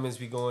these tournaments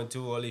we going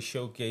to, all these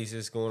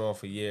showcases going on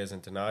for years,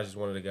 and Tanaj is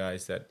one of the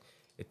guys that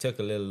it took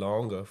a little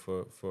longer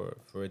for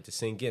it to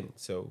sink in.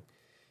 So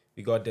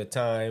we got that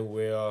time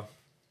where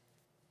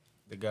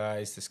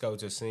the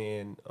scouts are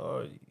saying,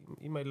 oh,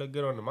 he might look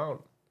good on the mound.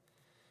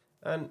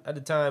 And at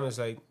the time, it's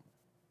like,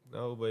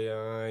 no, but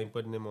I ain't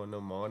putting him on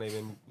no mound. I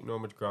even, how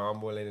much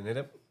ground ball I didn't hit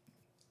him.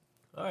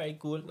 All right,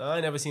 cool. Now,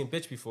 I never seen him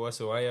pitch before,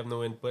 so I have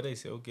no input. I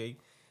say, okay,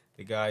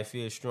 the guy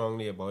feels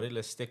strongly about it.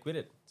 Let's stick with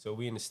it. So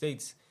we in the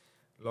States,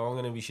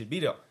 longer than we should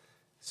be there.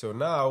 So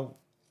now,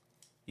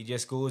 he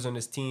just goes on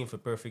his team for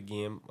perfect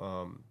game.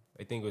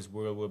 I think it was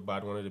World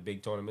Bat, one of the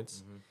big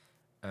tournaments.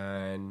 Mm-hmm.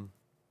 And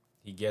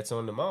he gets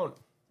on the mound.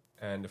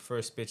 And the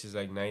first pitch is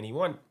like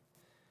 91.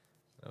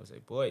 I was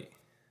like, boy.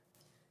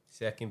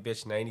 Second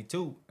pitch,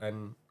 92.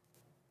 And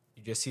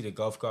you just see the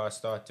golf cart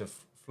start to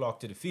flock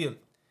to the field.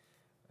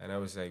 And I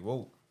was like,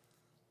 whoa.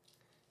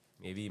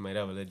 Maybe he might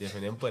have a little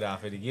different input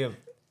after the game.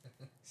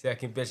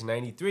 Second pitch,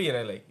 93. And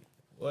I like,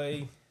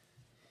 boy.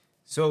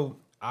 So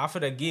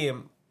after that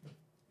game,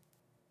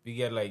 we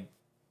get like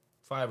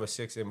 5 or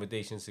 6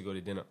 invitations to go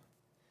to dinner.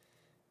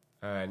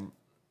 And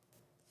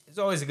it's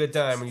always a good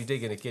time when you're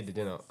taking a kid to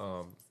dinner.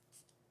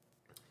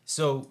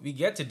 So we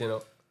get to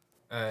dinner,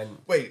 and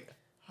wait,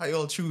 how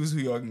y'all choose who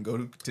y'all can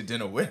go to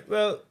dinner with?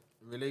 Well,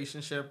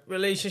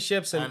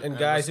 relationships and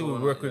guys who we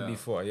worked with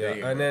before,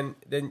 yeah. And then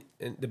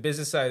in the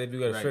business side, we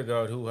got to figure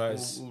out who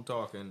has who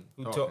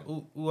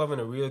having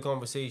a real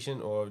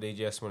conversation, or if they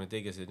just want to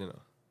take us to dinner.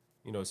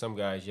 Some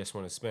guys just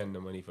want to spend the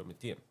money from the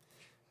team.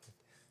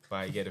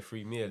 Get a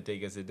free meal,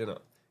 take us to dinner,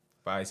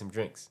 buy some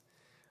drinks.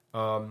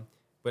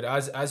 But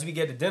as we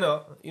get to dinner,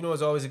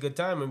 it's always a good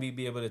time, and we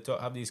be able to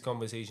have these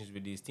conversations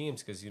with these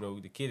teams, because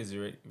the kid is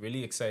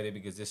really excited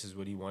because this is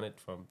what he wanted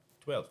from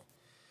 12.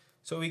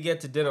 So we get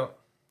to dinner,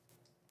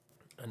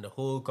 and the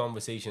whole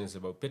conversation is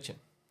about pitching.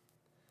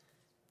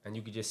 And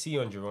you could just see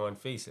on Jerron's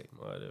face, like,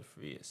 mother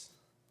freeze,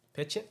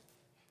 pitching?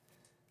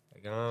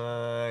 Like,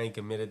 I ain't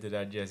committed to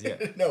that just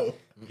yet. No.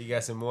 We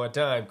got some more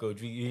time, coach.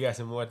 We got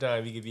some more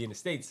time. We could be in the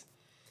States.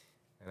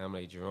 And I'm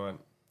like, Jerron,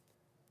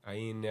 I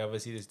ain't never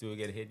see this dude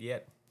get hit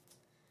yet.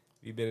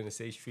 We've been in the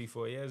States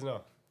 3-4 years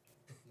now.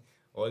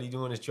 All he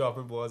doing is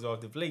chopping balls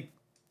off the plate.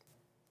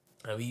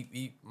 And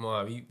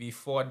we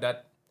fought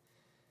that.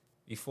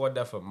 We fought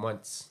that for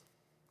months.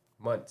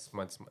 Months.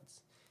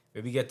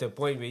 But we get to a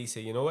point where he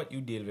said, you know what?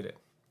 You deal with it.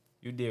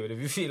 If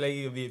you feel like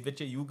he'll be a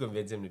pitcher, you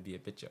convince him to be a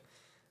pitcher.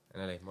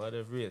 And I'm like, mother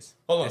of race.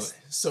 Hold on.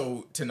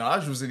 So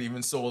Tanaj wasn't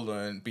even sold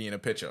on being a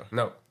pitcher?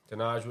 No.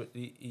 Tanaj,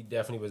 he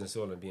definitely wasn't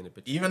sold on being a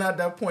pitcher. Even at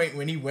that point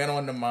when he went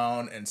on the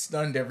mound and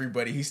stunned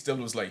everybody, he still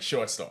was like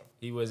shortstop.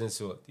 He wasn't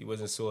sold. He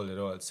wasn't sold at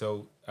all.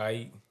 So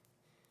I'm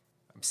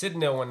sitting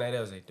there one night,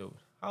 I was like, dude,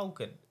 how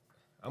could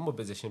I'm a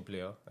position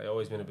player. I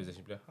always been a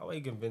position player. How do I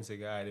convince a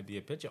guy to be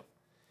a pitcher?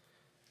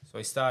 So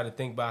I started to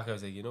think back. I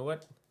was like, you know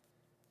what?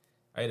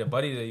 I had a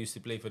buddy that used to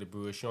play for the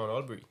Brewers, Sean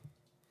Albury,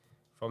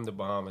 from the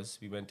Bahamas.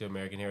 We went to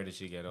American Heritage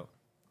together.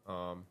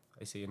 I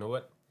said, you know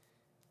what?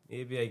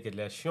 Maybe I could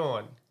let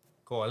Sean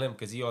call him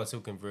because he also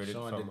converted.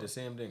 Sean did the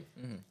same thing.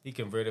 He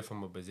converted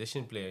from a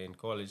position player in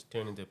college,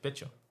 turned into a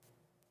pitcher,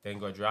 then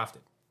got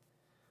drafted.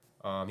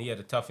 He had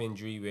a tough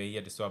injury where he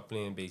had to stop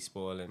playing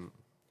baseball, and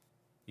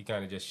he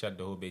kind of just shut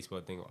the whole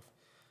baseball thing off.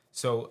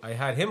 So I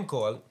had him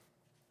call,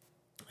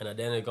 and at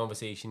the end of the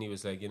conversation, he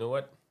was like, you know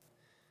what?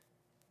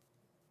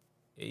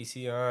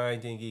 AC, I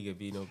think he could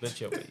be no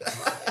pitcher.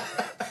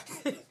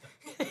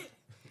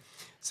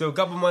 So a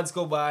couple months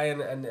go by,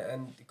 and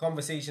the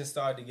conversation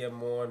started to get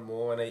more and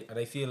more, and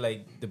I feel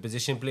like the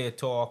position player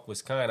talk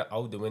was kind of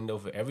out the window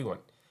for everyone.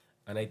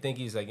 And I think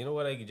he's like, you know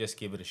what, I could just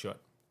give it a shot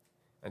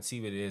and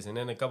see what it is. And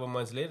then a couple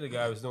months later, the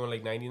guy was doing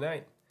like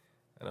 99.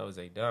 And I was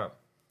like, damn.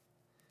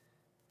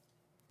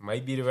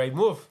 Might be the right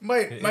move.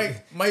 Might be.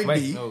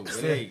 No,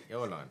 wait,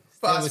 hold on.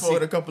 Fast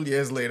forward a couple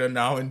years later,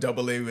 now in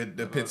Double A with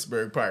the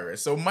Pittsburgh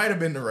Pirates. So might have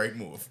been the right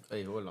move.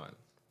 Hey, hold on.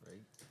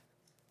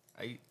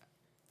 Right?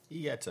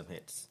 He had some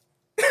hits.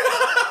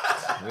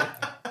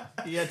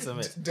 He had some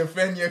hits.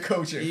 Defend your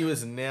coaching. He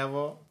was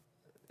never.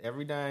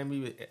 Every time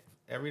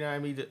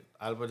he did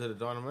Albert to the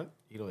tournament,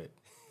 he don't hit.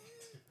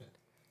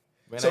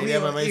 When So I he did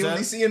by only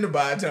myself, seeing the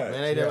bad times.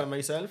 when I did by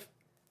myself,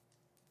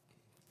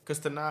 because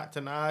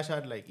Tanaj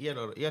had like he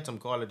had some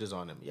colleges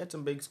on him. He had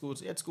some big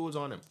schools. He had schools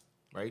on him,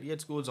 right? He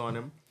had schools on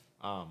him.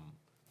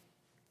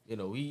 You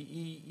know,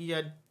 he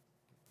had.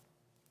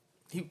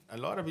 A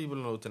lot of people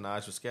know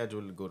Tanaj was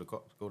scheduled to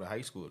go to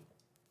high school.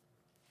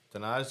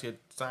 Tanaj get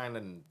signed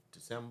in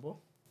December,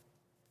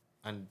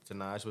 and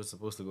Tanaj was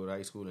supposed to go to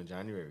high school in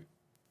January.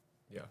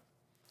 Yeah.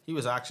 He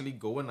was actually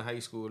going to high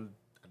school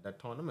at that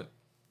tournament.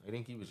 I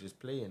think he was just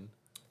playing,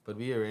 but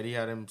we already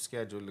had him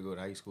scheduled to go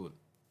to high school.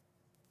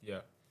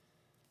 Yeah.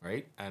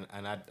 Right?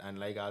 And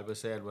like Albert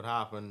said, what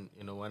happened,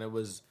 you know, when it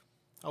was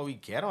how we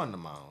get on the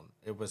mound,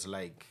 it was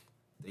like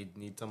they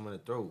need someone to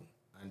throw.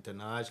 And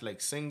Tanaj like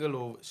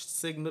signal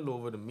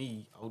over to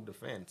me out the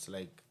fence,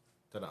 like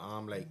to the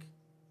arm, like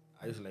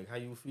I was like, how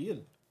you feel?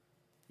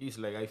 He's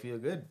like, I feel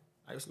good.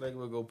 I was like,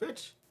 we'll go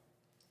pitch.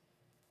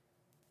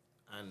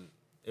 And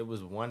it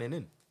was one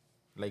inning.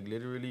 Like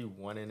literally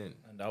one inning.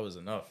 And that was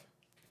enough.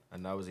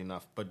 And that was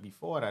enough. But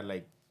before that,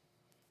 like,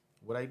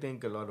 what I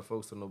think a lot of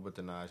folks don't know about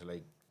Tanaj,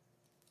 like,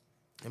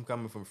 him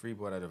coming from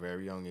Freeport at a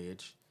very young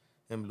age,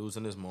 him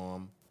losing his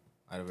mom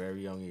at a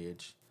very young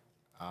age.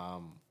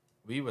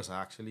 We was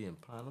actually in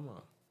Panama.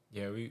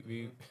 Yeah,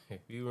 we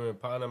were in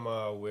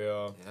Panama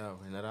where Yeah,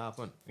 when that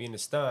happened. we in the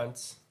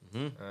stands,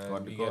 and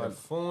Got the we get a call.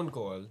 phone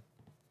call,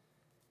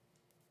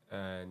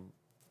 and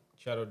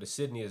shout out to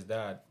Sydney as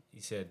dad.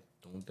 He said,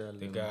 Don't tell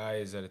the him. guy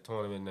is at a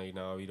tournament right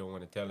now. We don't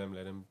want to tell him.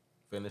 Let him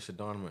Finish the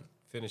tournament.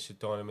 finish the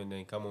tournament,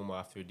 then come home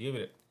after and deal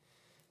with it.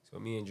 So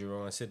me and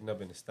Jerron sitting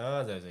up in the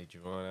stands. I was like,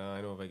 Jerron,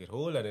 I don't know if I could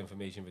hold that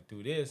information for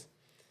 2 days.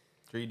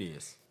 3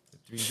 days. For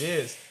 3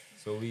 days.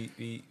 So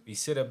we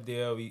sit up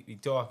there, we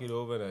talk it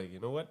over, and like, you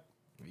know what?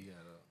 We got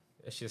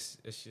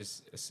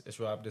Let's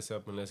wrap this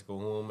up and let's go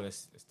home.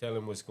 Let's tell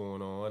him what's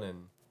going on.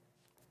 And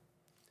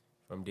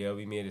from there,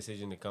 we made a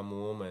decision to come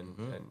home,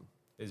 and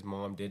his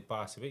mom did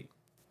pass away.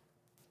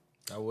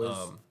 that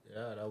was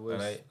that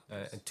was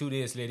And 2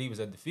 days later, he was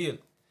at the field,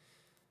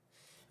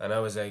 and I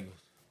was like,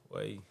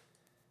 "Why?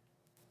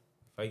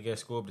 If I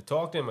just go up to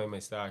talk to him, I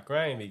might start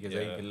crying because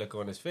I can look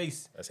on his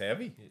face. That's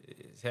heavy.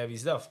 It's heavy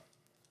stuff."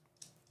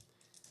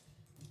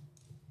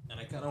 And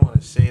I kind of want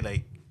to say,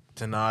 like,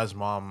 to Nas'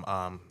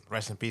 mom,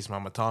 rest in peace,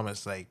 Mama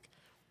Thomas, like,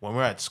 when we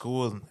were at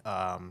school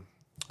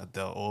at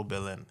the old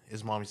building,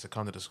 his mom used to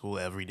come to the school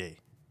every day.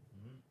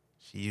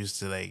 She used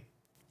to, like,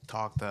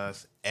 talk to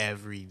us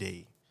every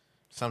day.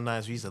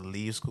 Sometimes we used to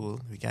leave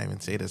school. We can't even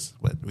say this,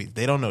 but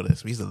they don't know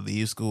this. We used to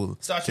leave school.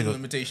 Statute of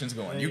limitations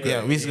going. You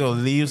Yeah, we used to go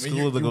leave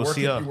school to go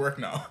see her. You work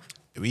now.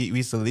 We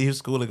used to leave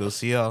school to go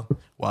see her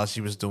while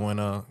she was doing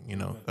a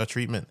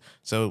treatment.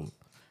 So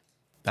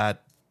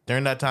that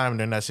during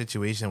that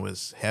situation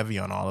was heavy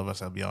on all of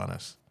us, I'll be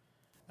honest.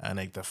 And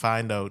like to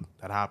find out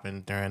that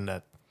happened during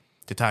the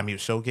time he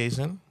was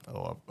showcasing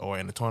or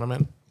in the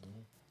tournament,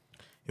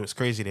 it was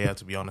crazy to have,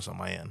 to be honest, on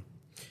my end.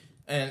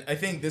 And I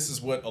think this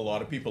is what a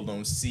lot of people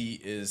don't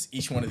see is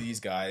each one of these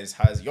guys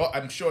has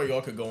I'm sure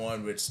y'all could go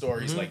on with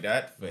stories like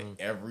that for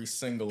every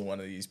single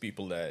one of these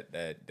people that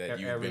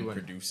you've been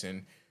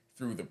producing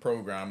through the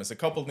program. There's a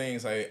couple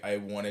things I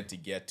wanted to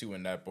get to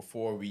in that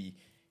before we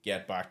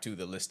get back to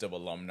the list of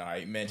alumni.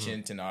 I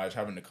mentioned Tanaj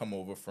having to come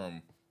over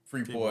from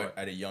Freeport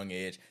at a young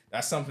age.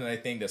 That's something I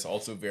think that's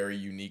also very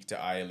unique to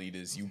iElite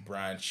is you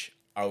branch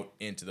out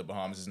into the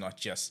Bahamas. It's not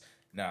just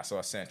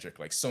Nassau centric.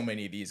 Like so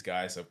many of these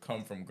guys have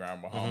come from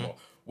Grand Bahama.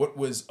 What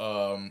was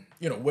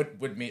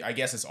what made, I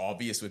guess it's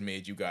obvious what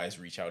made you guys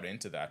reach out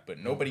into that, but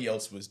nobody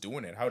else was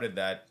doing it. How did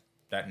that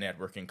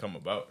networking come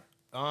about?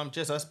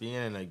 just us being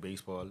in like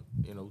baseball,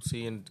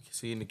 seeing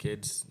the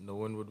kids,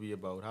 knowing what we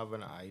about,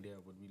 having an idea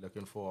of what we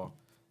looking for.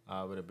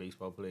 with a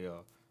baseball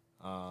player.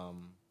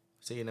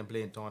 Seeing them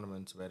playing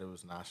tournaments, whether it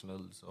was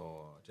nationals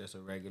or just a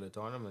regular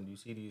tournament, you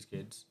see these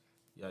kids,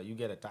 yeah, you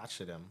get attached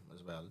to them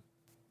as well.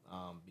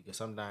 Because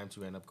sometimes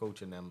you end up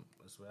coaching them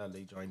as well.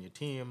 They join your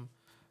team.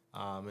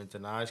 In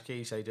Tanaj's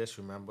case, I just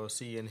remember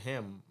seeing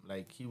him,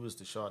 like he was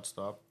the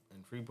shortstop.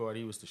 In Freeport,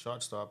 he was the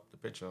shortstop, the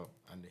pitcher,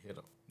 and the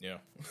hitter. Yeah.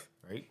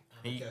 Right?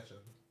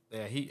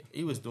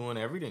 He was doing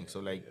everything. So,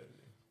 like,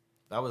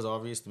 that was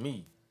obvious to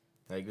me.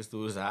 Like, this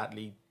dude is an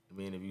athlete. I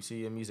mean, if you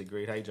see him, he's a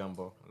great high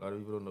jumper. A lot of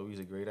people don't know he's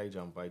a great high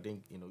jumper. I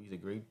think, he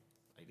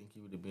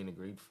would have been a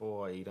great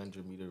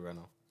 800-meter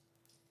runner.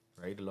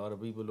 Right? A lot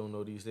of people don't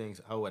know these things,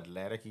 how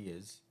athletic he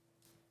is.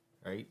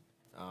 Right?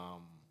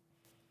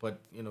 But,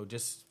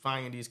 just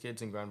finding these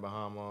kids in Grand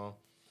Bahama,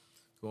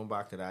 going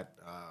back to that,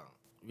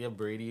 we have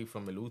Brady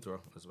from Eleuthera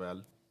as well.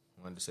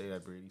 I wanted to say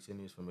that Brady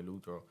Senior is from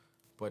Eleuthera.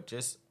 But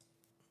just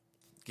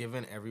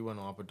giving everyone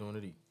an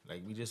opportunity.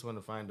 Like, we just want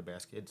to find the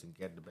best kids and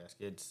get the best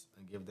kids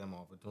and give them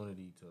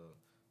opportunity to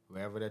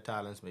wherever their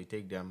talents may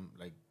take them,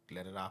 like,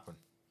 let it happen.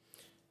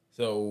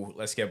 So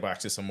let's get back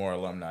to some more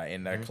alumni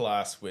in that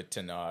class with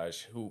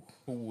Tanaj. Who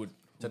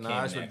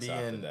Tanaj would be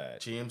after in that?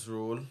 James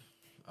Rule.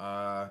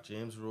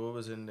 James Rule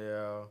was in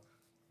there.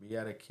 We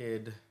had a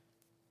kid.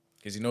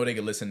 Because they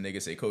could listen to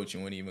niggas say, "Coach,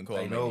 you wouldn't even call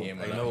him a name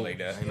or nothing like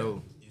that." I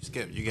know.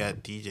 You got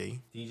DJ.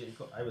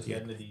 I was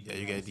getting the DJ. Yeah,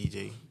 you got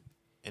DJ.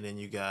 And then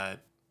you got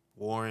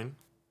Warren.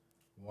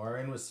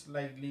 Warren was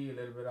slightly a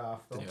little bit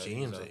after.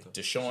 James.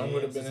 Deshaun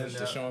would have been in.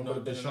 Deshaun would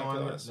have been in that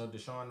class. No,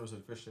 Deshaun was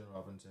with Christian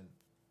Robinson.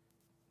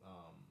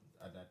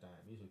 At that time,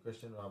 he's with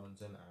Christian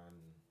Robinson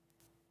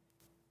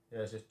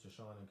it's just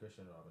Deshaun and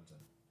Christian Robinson.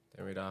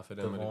 Then right after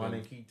them, Devon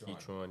and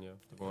Keytron, yeah.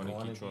 Devon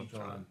and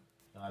Keytron.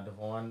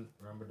 Devon,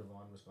 remember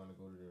Devon was going to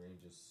go to the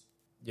Rangers.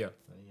 Yeah.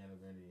 And he ended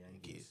up going to the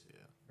Yankees.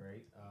 Yeah.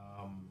 Right?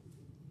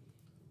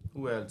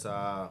 Who else?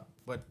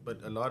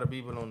 But a lot of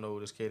people don't know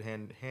this kid,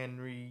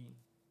 Henry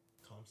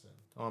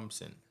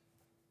Thompson.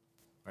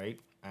 Right?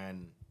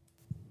 And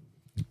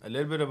a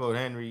little bit about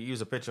Henry. He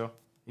was a pitcher.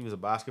 He was a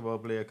basketball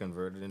player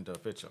converted into a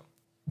pitcher.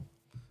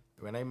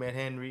 When I met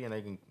Henry, and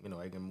I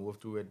can move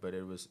through it, but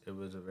it was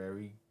a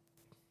very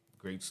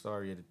great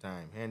story at the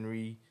time.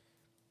 Henry,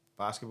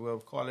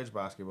 college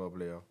basketball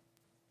player,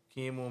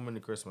 came home in the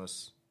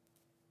Christmas.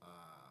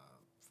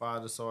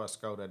 Father saw a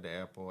scout at the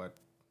airport,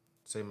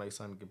 say my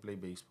son could play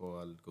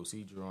baseball, go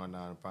see Jerron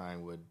down in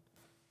Pinewood.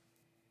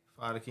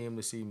 Father came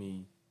to see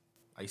me.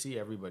 I see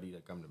everybody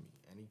that come to me.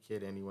 Any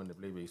kid, anyone that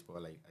play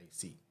baseball, I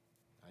see.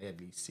 I at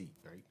least see,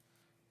 right?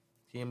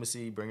 Came to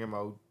see, bring him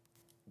out,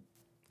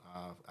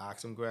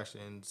 ask him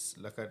questions.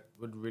 Look at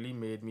what really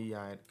made me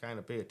kind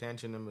of pay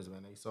attention to him is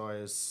when I saw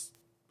his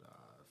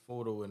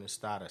photo and his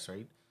status,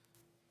 right?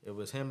 It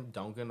was him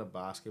dunking a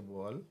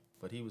basketball,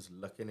 but he was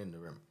looking in the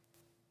rim.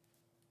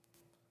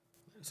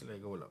 It's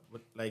like, hold up.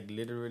 But like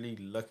literally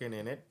looking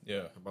in it,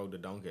 about to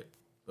dunk it.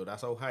 So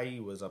that's how high he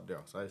was up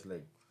there. So I was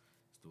like,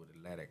 let's do it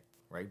athletic,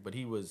 right? But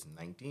he was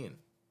 19.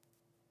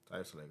 So I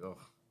was like, oh.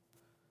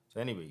 So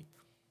anyway,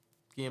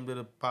 came to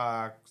the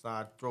park,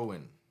 started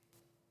throwing.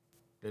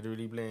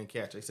 Literally playing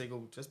catch. I say,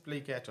 go just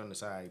play catch on the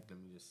side. Let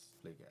me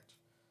just play catch.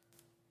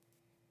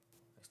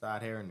 I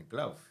started hearing the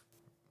glove.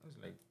 I was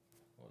like,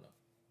 hold up.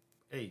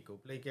 Hey, go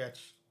play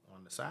catch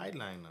on the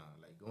sideline now.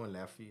 Like, go in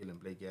left field and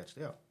play catch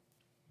there.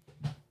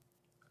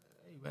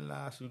 Hey, when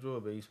last you throw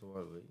a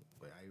baseball?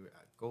 But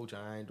coach,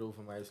 I ain't throw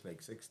from I was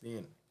like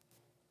 16.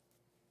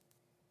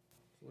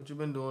 So what you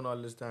been doing all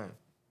this time?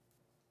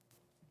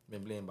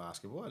 Been playing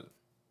basketball.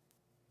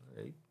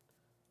 Right?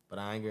 But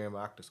I ain't going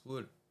back to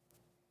school.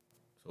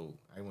 So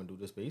I want to do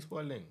this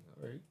baseball thing.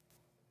 All right.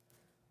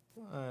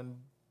 And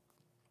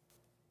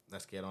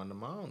let's get on the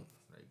mound.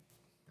 Right?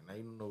 And I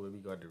don't know where we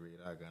got the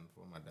radar gun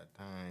from at that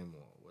time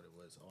or what it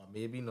was. Or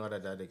maybe not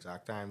at that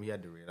exact time we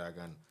had the radar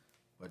gun.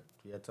 But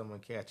we had someone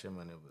catch him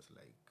and it was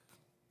like,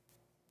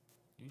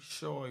 you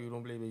sure you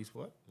don't play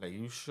baseball? Like,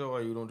 you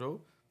sure you don't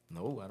throw?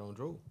 No, I don't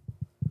throw.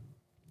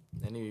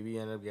 Anyway, we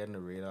ended up getting a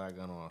radar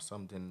gun or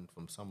something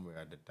from somewhere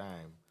at the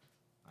time.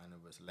 And it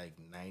was like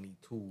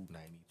 92,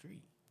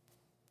 93.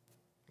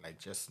 Like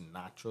just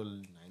natural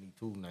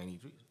 92,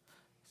 93.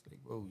 It's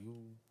like, bro,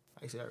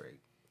 I said, all right.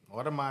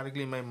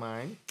 Automatically in my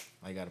mind,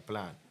 I got a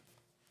plan.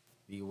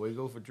 We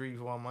go for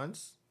 3-4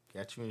 months,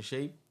 get you in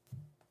shape,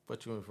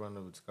 put you in front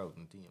of the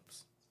scouting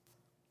teams.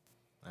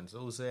 And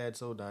so said,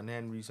 so done.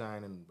 Henry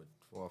signed in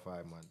 4 or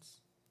 5 months.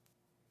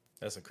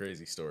 That's a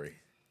crazy story.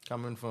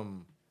 Coming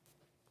from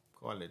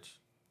college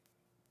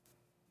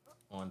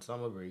on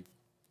summer break,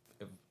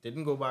 if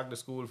didn't go back to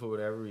school for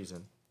whatever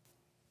reason,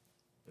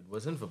 it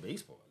wasn't for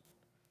baseball.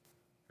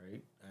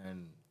 Right?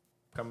 And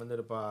coming to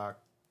the park,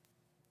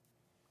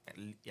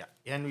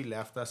 Henry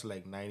left us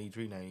like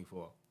 93,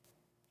 94.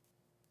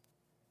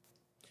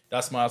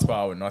 That's miles per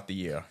hour, not the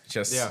year.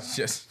 Just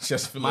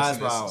for miles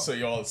per listeners, hour.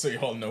 so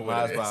y'all know what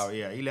Miles it per is. hour,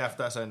 yeah. He left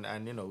us, and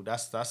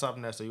that's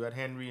something that. So you had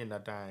Henry in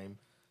that time.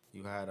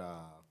 You had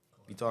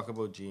we talk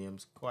about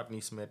James,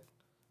 Courtney Smith.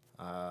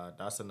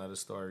 That's another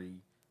story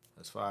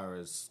as far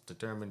as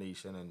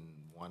determination and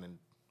wanting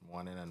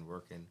and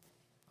working.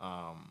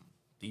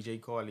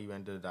 DJ Corley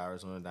went to the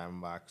Arizona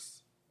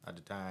Diamondbacks at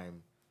the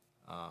time.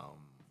 Who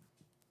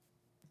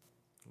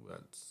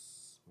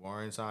else?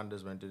 Warren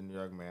Saunders went to the New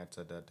York Mets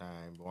at that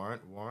time.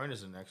 Warren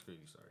is the next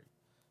crazy story.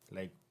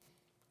 Like,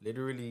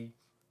 literally,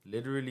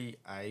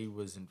 I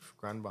was in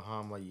Grand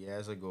Bahama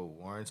years ago.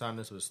 Warren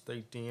Saunders was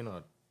 13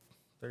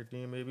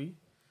 maybe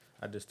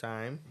at this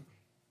time.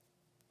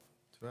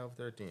 12,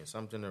 13,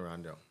 something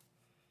around there.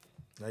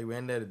 I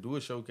went there to do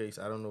a showcase.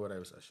 I don't know what I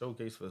was. A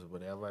showcase was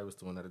whatever I was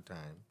doing at the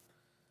time.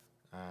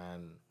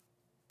 And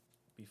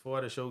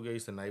before the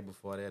showcase, the night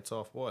before, they had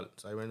softball.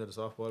 So I went to the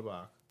softball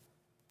park.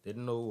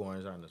 Didn't know who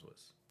Warren Saunders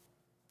was.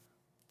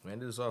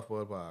 Went to the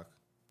softball park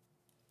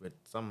with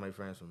some of my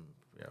friends from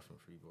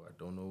Freeport. I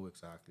don't know who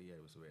exactly I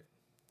was with.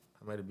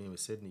 I might have been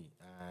with Sydney.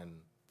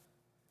 And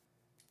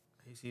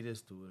I see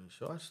this dude in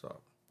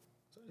shortstop.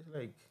 So it's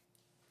like,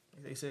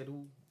 they said,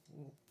 who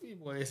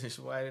boy is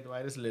why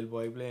this little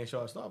boy playing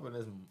shortstop in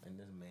this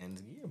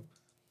man's game?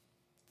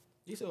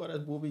 He said, "Oh,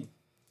 that's Booby."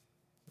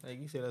 Like,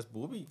 he said, "That's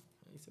Booby."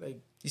 He's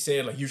like, He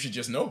said, like, you should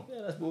just know.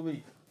 "Yeah, that's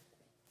Booby."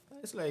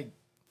 It's like,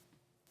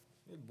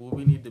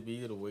 Booby need to be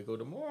here to wake up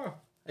tomorrow.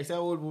 I said,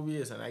 how old Booby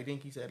is, and I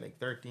think he said like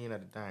 13 at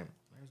the time.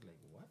 I was like,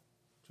 what?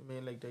 What you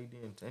mean like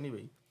 13? So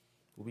anyway,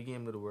 Booby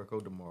came to the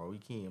workout tomorrow. He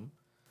came,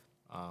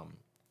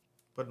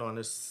 put on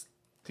his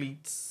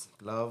cleats,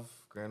 glove,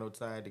 going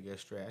outside to get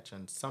stretched,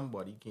 and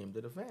somebody came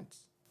to the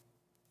fence.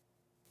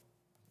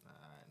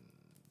 And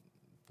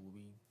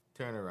Booby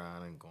turned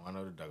around and gone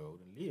out of the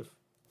dugout and leave.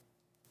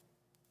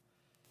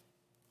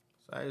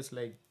 So I was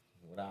like,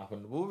 what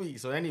happened to Booby?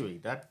 So anyway,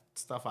 that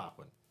stuff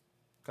happened.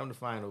 Come to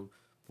find out,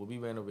 Booby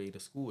went away to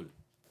school.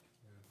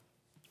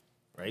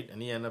 Yeah. Right?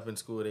 And he ended up in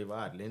school, they've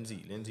had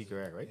Lindsay,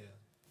 correct, right? Yeah.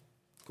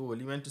 Cool.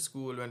 He went to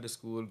school,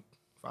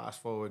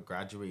 fast forward,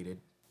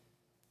 graduated.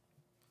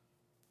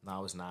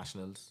 Now it's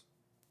nationals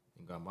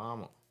in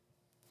Bahamas.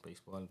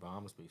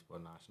 Bahamas baseball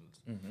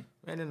nationals. Mm-hmm.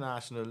 Went to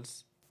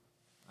nationals,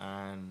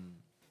 and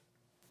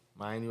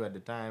mind you, at the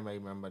time, I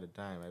remember at the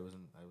time, I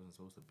wasn't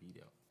supposed to be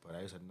there. But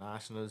I was at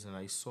nationals, and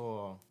I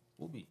saw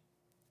Booby.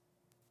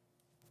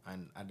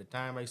 And at the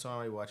time I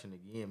saw him watching the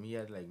game, he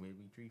had like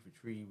maybe 3 for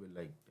 3 with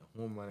like a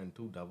home run and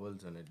 2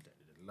 doubles, and it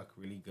looked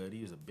really good.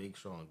 He was a big,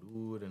 strong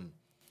dude, and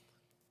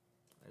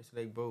I was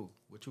like, bro,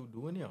 what you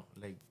doing here?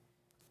 Like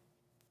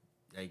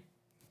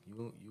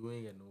you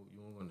ain't got no,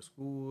 you ain't going to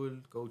school,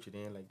 coach it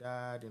in like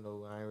that, I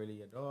ain't really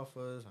get the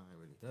offers, I ain't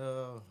really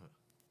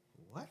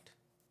what?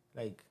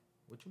 Like,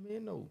 what you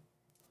mean no?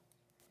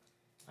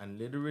 And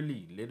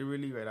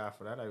literally right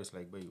after that, I was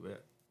like, wait,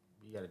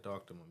 we gotta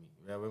talk to mommy.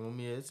 Wherever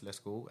mommy is, let's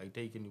go. I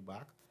taking you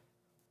back.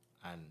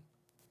 And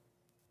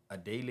a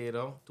day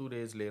later, 2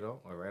 days later,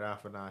 or right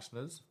after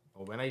nationals,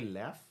 or when I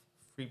left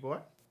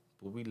Freeport,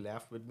 Booby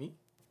left with me,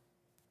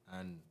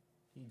 and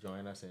he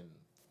joined us in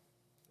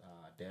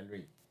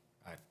Delray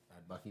at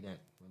Bucky Dent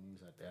when he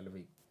was at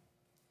Delray.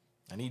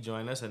 And he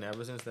joined us, and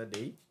ever since that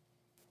day,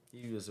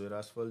 he was with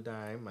us full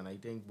time. And I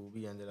think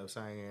Booby ended up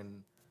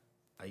signing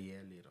a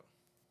year later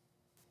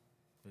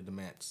with the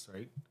Mets,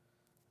 right?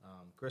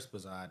 Chris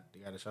Bazard, they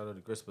got a shout out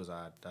to Chris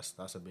Bazard.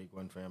 That's a big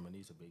one for him, and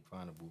he's a big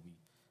fan of Booby.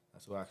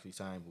 That's who actually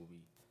signed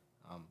Booby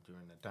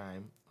during that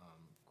time.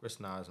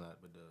 Chris now is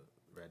not with the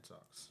Red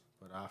Sox.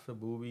 But after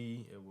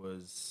Booby,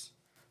 we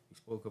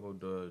spoke about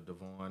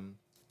Devon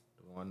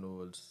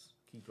Knowles,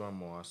 Keaton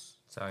Moss,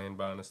 Zion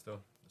Bannister,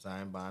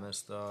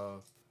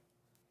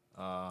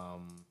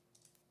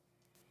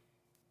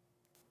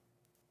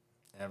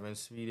 Evan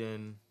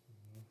Sweden.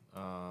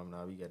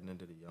 Now we getting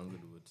into the younger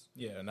dudes.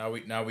 Yeah,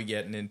 now we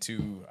getting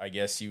into, I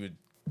guess you would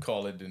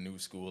call it the new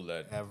school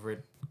that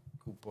Everett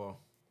Cooper.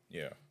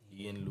 Yeah.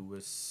 Ian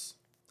Lewis,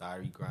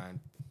 Tyree Grant,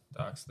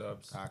 Doc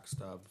Stubbs.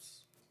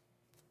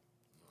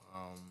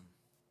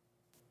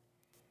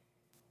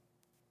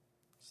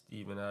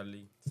 Stephen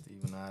Adley. You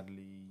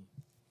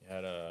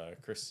had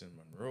Christian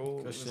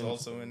Monroe was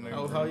also in there.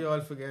 How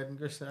y'all forgetting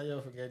Christian? How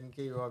y'all forgetting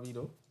K. Robbie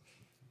though?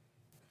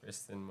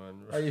 Christian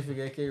Monroe. How you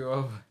forget K.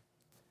 Rob?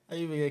 How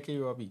you forget K.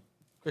 Robbie?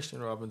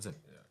 Christian Robinson.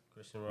 Yeah,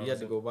 Christian Robinson. We had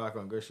to go back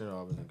on Christian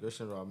Robinson.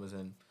 Christian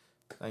Robinson,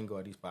 thank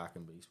God he's back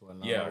in baseball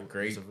now. Yeah,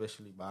 great. He's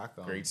officially back.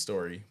 Great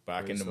story.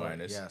 Back in the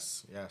minors.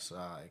 Yes.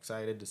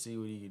 Excited to see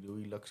what he can do.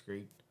 He looks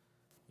great.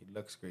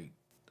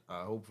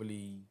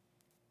 Hopefully,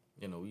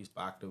 he's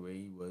back the way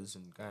he was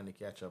and kind of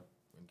catch up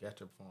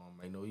form.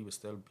 I know he was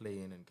still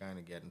playing and kind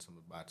of getting some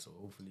at bats, so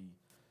hopefully,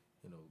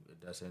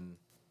 it doesn't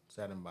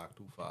set him back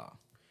too far.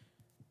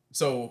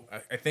 So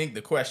I think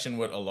the question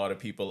what a lot of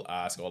people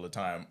ask all the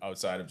time,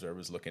 outside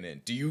observers looking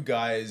in, do you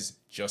guys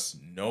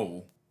just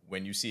know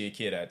when you see a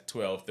kid at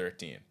 12,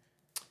 13?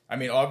 I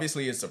mean,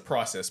 obviously it's a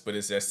process, but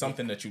is there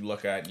something that you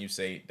look at and you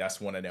say,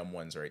 that's one of them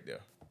ones right there?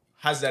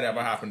 Has that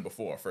ever happened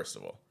before, first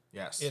of all?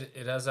 Yes.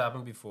 It has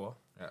happened before.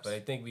 Yes. But I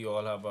think we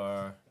all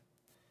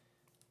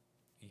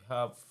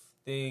have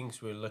things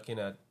we're looking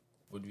at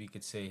what we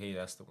could say, hey,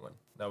 that's the one.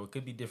 Now, it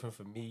could be different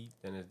for me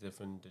than it's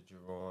different to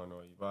Jerron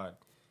or Yvonne.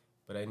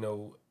 But I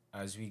know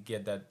as we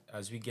get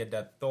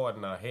that thought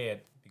in our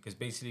head, because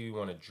basically we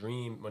want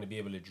to be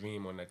able to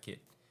dream on that kid.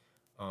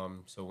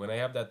 So when I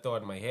have that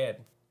thought in my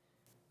head,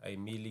 I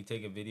immediately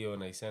take a video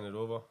and I send it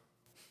over,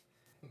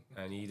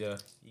 and either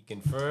he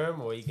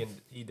confirm or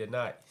he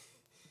deny.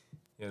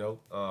 You know,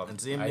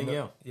 And same I thing,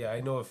 know, yeah.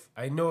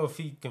 I know if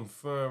he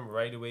confirm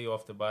right away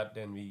off the bat,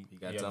 then we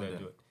got have something. to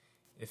do it.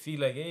 If he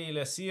like, hey,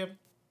 let's see him,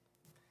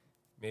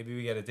 maybe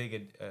we got to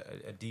take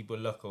a deeper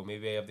look, or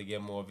maybe I have to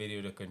get more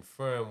video to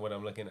confirm what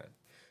I'm looking at.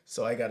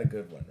 So I got a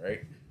good one,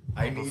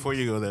 right? Before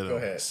you go there, Go though,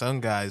 ahead. some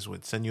guys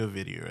would send you a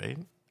video, right?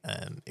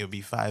 And it would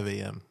be 5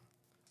 a.m.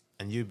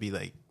 And you'd be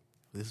like,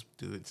 this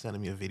dude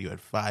sending me a video at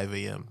 5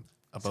 a.m.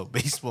 about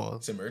baseball.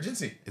 It's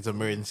emergency. It's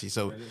emergency.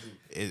 So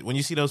when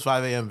you see those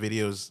 5 a.m.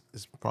 videos,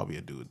 it's probably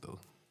a dude, though.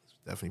 It's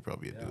definitely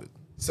probably a dude.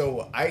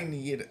 So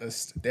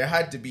there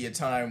had to be a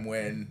time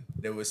when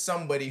there was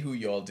somebody who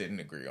y'all didn't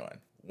agree on.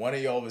 One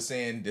of y'all was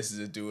saying this is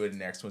a dude, the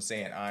next one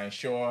saying I ain't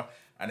sure,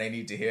 and I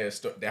need to hear a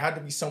story. There had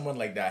to be someone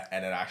like that,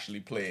 and it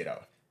actually played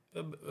out.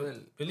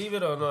 Believe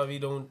it or not, we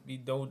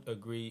don't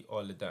agree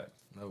all the time.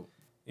 No.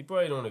 We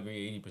probably don't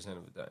agree 80%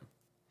 of the time.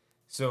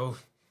 So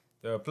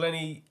there are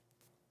plenty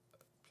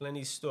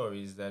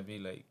stories that be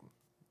like,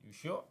 you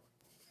sure?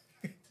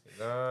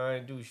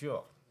 I do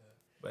sure.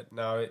 But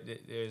now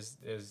there's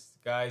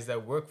guys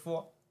that work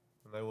for,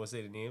 and I won't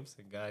say the names,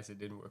 and guys that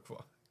didn't work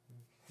for.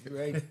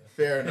 Right.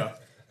 Fair enough.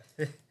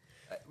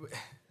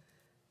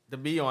 To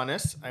be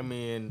honest, I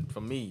mean,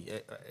 for me,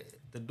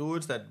 the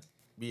dudes that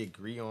we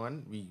agree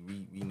on, we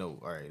know.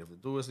 All right, if the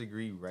dudes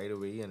agree right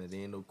away and it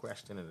ain't no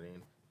question, it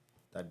ain't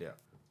that there.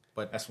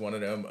 But That's one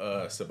of them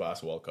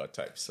Sabas Walcott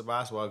types.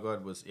 Sabas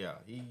Walcott was,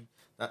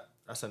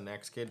 that's the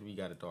next kid we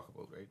got to talk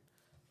about, right?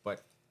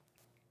 But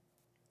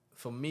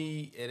for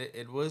me,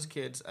 it was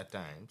kids at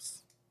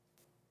times.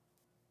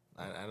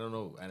 I don't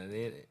know, and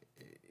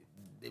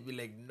they'd be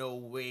like, no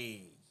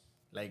way,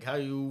 like how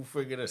you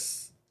figure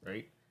this,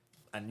 right?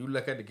 And you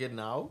look at the kid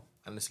now,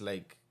 and it's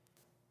like,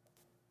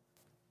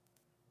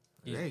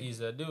 He's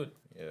that dude.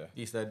 Yeah.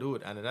 he's that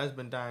dude. And it has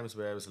been times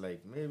where it was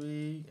like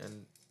maybe,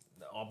 and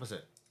the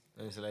opposite.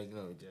 And it's like,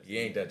 no, He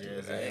ain't that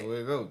dude. There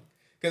we go.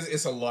 Because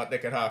it's a lot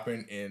that could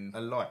happen in A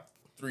lot.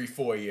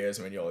 3-4 years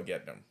when y'all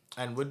get them.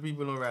 And what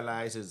people don't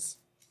realize is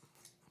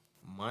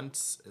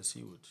months is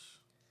huge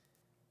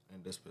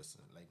in this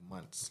business. Like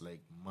months.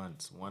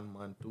 1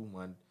 month, 2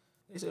 months.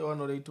 They say, oh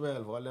no, they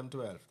 12, all them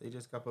 12. They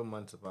just a couple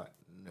months apart.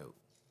 No.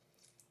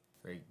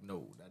 Right?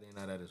 No, that ain't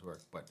how that is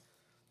work. But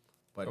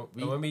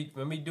When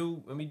we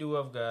do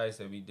have guys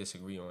that we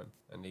disagree on,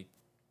 and they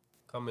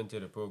come into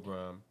the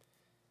program,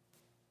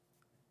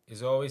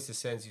 it's always the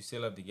sense you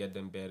still have to get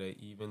them better,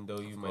 even though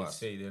you might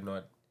say they're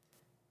not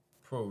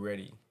pro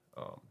ready.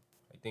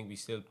 I think we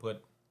still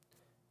put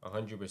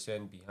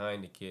 100%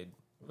 behind the kid,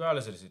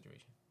 regardless of the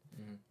situation,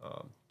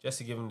 just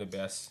to give them the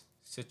best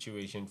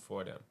situation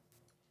for them.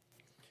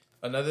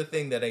 Another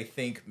thing that I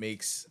think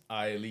makes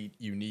iElite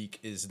unique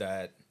is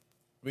that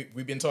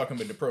we've been talking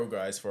with the pro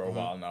guys for a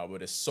while now,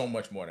 but it's so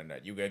much more than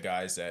that. You got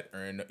guys that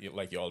earn,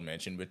 like y'all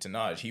mentioned with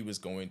Tanaj, he was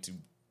going to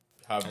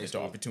have this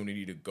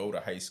opportunity to go to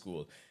high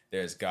school.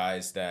 There's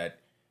guys that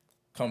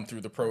come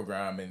through the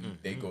program and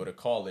they go to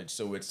college.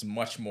 So it's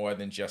much more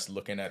than just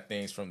looking at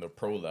things from the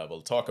pro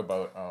level. Talk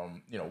about,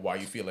 why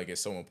you feel like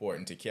it's so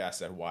important to cast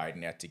that wide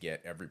net to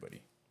get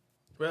everybody.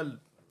 Well,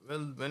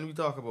 when we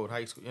talk about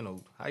high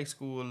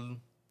school,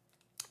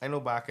 I know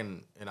back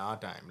in our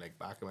time, like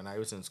back when I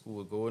was in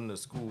school, going to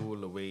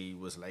school away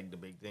was like the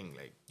big thing.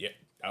 Like, Yeah,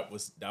 that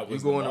was you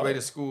going away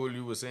to school,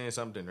 you were saying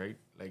something, right?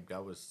 Like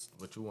that was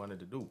what you wanted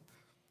to do.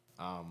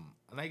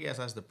 And I guess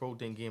as the pro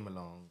thing came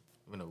along,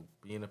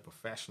 being a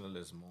professional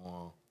is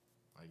more,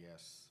 I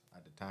guess,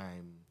 at the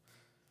time.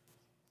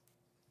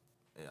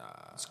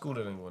 It's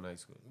cooler than going to high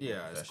school.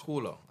 Yeah, it's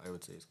cooler. I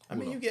would say it's I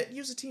cooler. mean,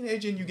 you're a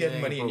teenager and you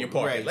get money in your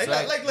pocket. Right,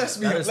 Like, let's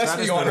be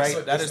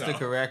honest. That is the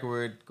correct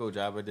word, Coach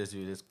Abba. This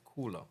is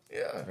cooler.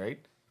 Yeah. Right.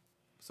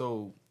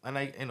 So, and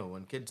I,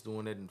 when kids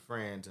doing it and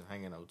friends and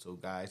hanging out, so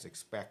guys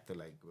expect to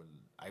like, well,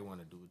 I want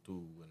to do it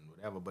too and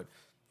whatever. But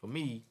for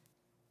me,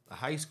 a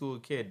high school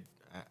kid,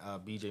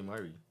 BJ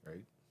Murray,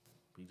 right?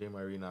 BJ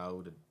Murray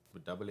now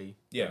with Double A.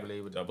 Yeah,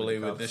 Double A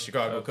with the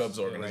Chicago Cubs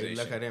Right, organization.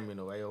 look at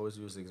him. I always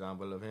use the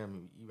example of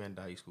him. He went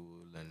to high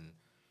school, and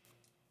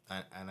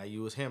I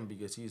use him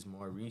because he's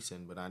more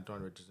recent. But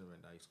Anton Richardson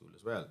went to high school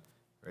as well,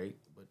 right?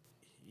 But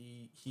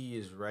he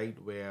is right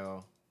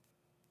where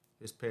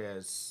his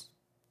peers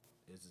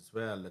is as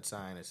well that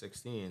signed at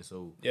 16.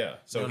 So Yeah,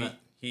 so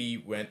he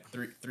went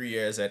 3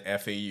 years at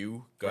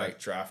FAU, got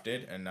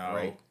drafted, and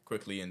now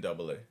quickly in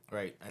Double A.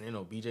 right, and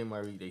BJ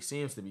Murray, they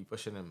seems to be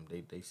pushing him.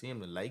 They seem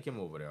to like him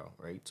over there,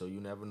 right? So you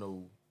never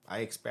know. I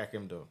expect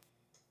him to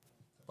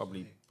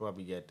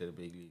probably get to the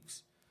big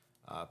leagues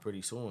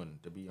pretty soon.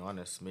 To be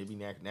honest, maybe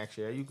next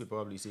year you could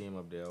probably see him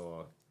up there,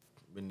 or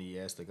in the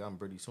years to come,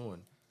 pretty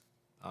soon.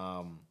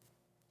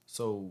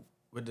 So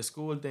with the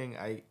school thing,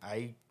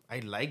 I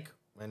like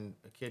when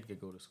a kid could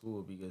go to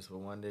school because for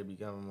one, they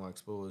become more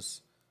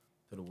exposed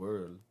to the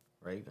world,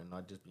 right, and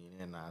not just being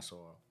in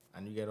Nassau.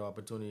 And you get an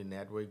opportunity to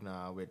network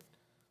now with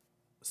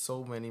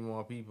so many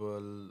more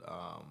people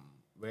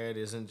where it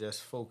isn't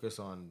just focused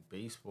on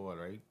baseball,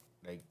 right?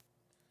 like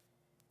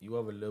you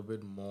have a little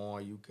bit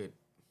more you could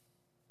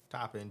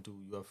tap into.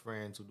 You have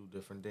friends who do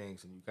different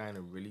things, and you kind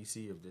of really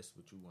see if this is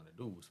what you want to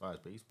do as far as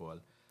baseball.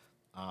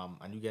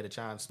 And you get a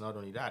chance. Not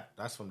only that,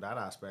 that's from that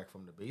aspect.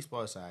 From the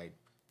baseball side,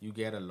 you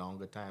get a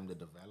longer time to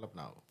develop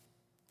now,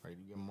 right?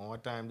 You get more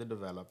time to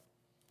develop,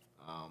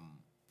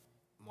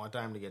 more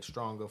time to get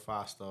stronger,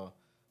 faster,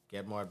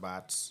 get more at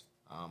bats.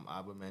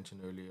 Albert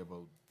mentioned earlier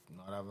about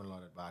not having a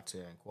lot of bats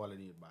here and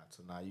quality at bats.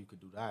 So now you could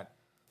do that,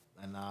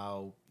 and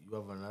now you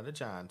have another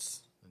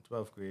chance in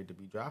 12th grade to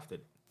be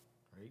drafted,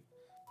 right?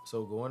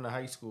 So going to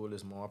high school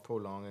is more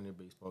prolonging your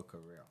baseball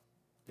career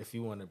if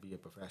you want to be a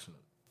professional.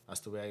 That's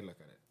the way I look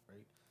at it,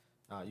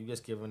 right? You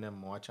just giving them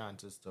more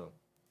chances to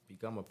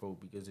become a pro,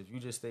 because if you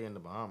just stay in the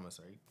Bahamas,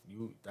 right,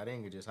 that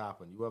ain't gonna just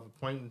happen. You have a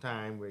point in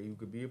time where you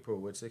could be a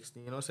pro at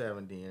 16 or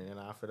 17, and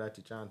after that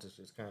your chances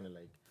just kind of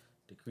like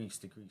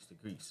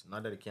decrease.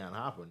 Not that it can't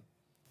happen,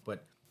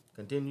 but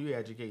continue your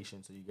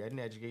education. So you're getting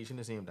education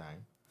at the same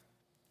time.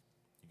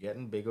 You're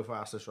getting bigger,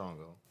 faster,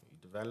 stronger.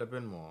 You're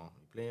developing more.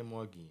 You're playing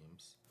more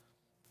games.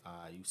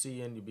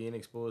 You're being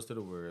exposed to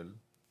the world,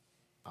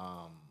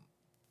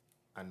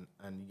 and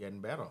you're getting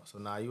better. So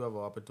now you have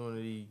an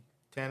opportunity,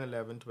 10,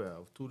 11,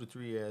 12, 2 to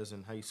 3 years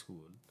in high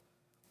school,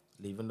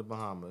 leaving the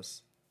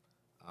Bahamas.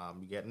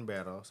 You're getting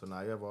better. So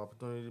now you have an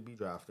opportunity to be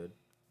drafted.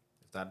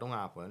 If that don't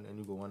happen, and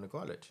you go on to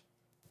college,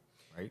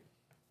 right?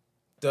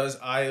 Does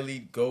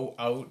iElite go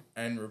out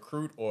and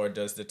recruit, or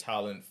does the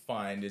talent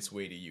find its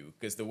way to you?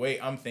 Because the way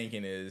I'm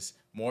thinking is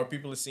more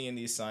people are seeing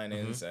these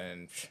signings,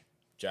 and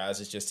Jazz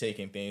is just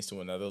taking things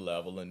to another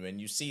level. And when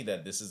you see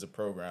that this is a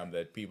program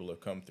that people have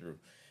come through,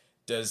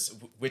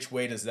 which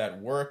way does that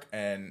work,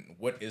 and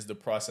what is the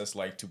process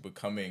like to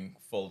becoming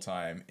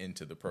full-time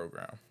into the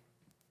program?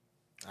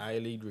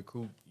 iElite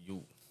recruit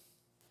you.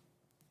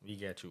 We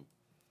get you.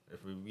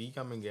 If we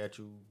come and get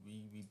you,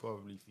 we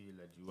probably feel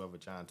that you have a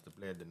chance to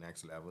play at the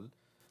next level.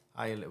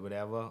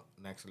 Whatever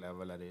next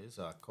level that is,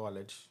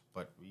 college,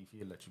 but we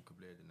feel that you could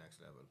play at the next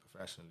level,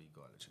 professionally,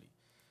 college.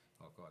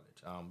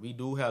 We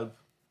do help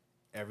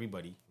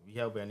everybody. We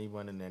help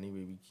anyone in any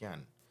way we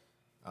can.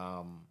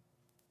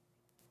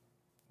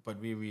 But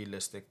we're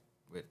realistic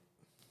with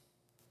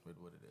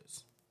what it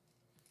is.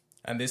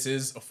 And this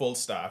is a full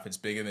staff. It's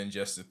bigger than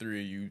just the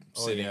three of you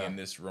sitting in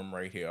this room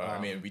right here. I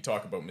mean, we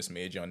talk about Miss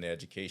Major on the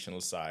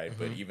educational side,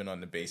 but even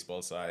on the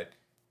baseball side,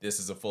 this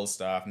is a full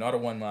staff, not a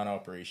one-man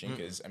operation,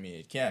 because, I mean,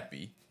 it can't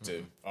be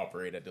to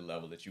operate at the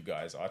level that you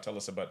guys are. Tell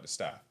us about the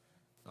staff.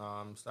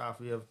 Staff,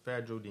 we have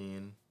Pedro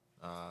Dean,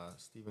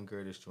 Stephen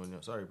Curtis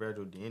Jr. Sorry,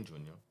 Pedro Dean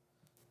Jr.,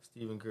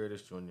 Stephen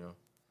Curtis Jr.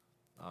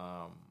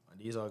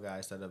 These are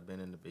guys that have been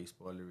in the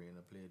baseball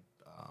arena, played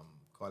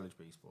college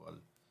baseball,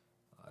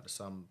 to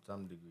some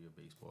degree of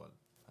baseball.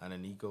 And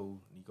then Nico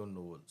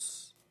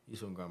Knowles. He's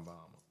from Grand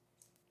Bahama.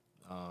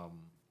 Am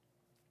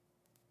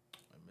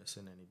I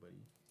missing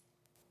anybody?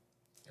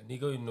 And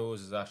Nico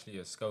knows is actually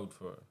a scout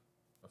for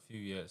a few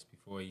years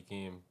before he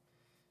came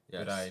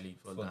with iElite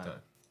full time.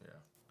 Yeah.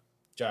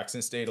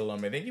 Jackson State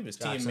alum. I think he was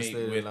teammate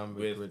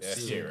with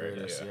Stephen SJ, right?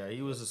 Curtis. Yeah,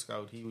 he was a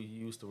scout. He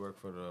used to work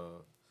for the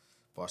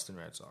Boston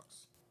Red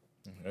Sox.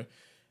 Okay.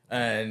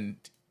 And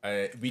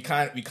we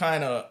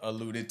kind of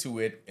alluded to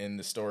it in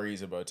the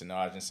stories about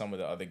Tanaj and some of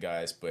the other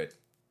guys, but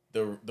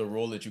the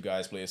role that you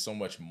guys play is so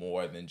much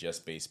more than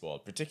just baseball,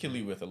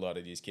 particularly with a lot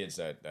of these kids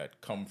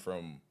that come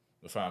from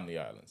the Family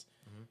Islands.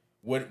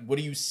 What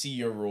do you see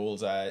your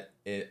roles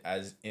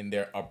as in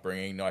their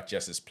upbringing, not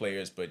just as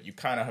players, but you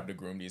kind of have to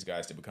groom these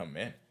guys to become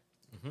men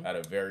at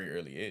a very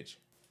early age?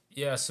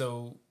 Yeah,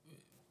 so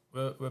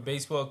we're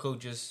baseball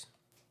coaches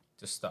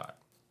to start.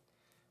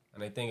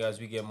 And I think as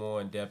we get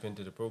more in depth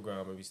into the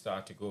program and we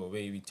start to go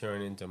away, we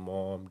turn into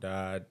mom,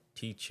 dad,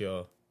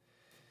 teacher,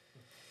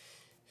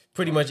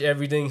 pretty much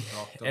everything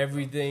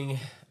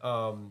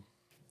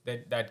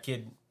that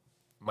kid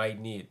might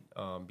need,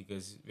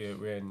 because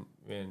we're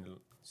in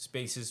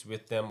spaces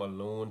with them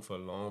alone for a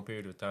long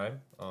period of time.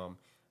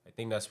 I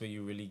think that's where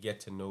you really get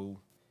to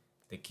know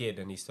the kid,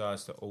 and he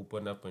starts to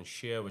open up and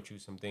share with you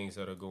some things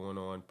that are going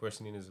on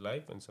personally in his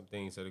life, and some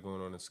things that are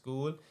going on in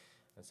school,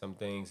 and some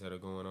things that are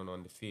going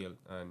on the field.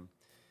 And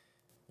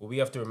what we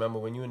have to remember,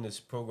 when you're in this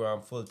program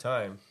full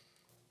time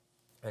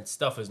and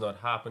stuff is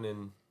not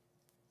happening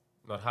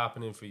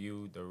for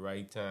you the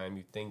right time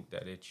you think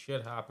that it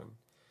should happen,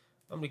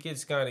 the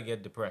kids kind of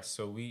get depressed.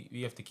 So we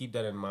have to keep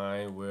that in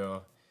mind, where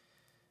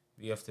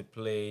we have to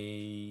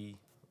play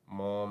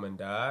mom and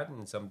dad,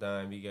 and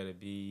sometimes we got to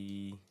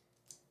be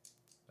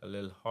a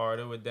little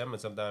harder with them,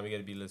 and sometimes we got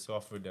to be a little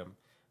softer with them.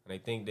 And I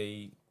think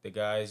the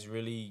guys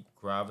really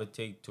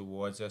gravitate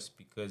towards us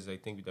because I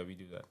think that we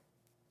do that.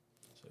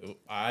 So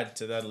add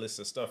to that list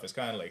of stuff, it's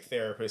kind of like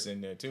therapists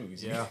in there too.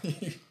 Yeah.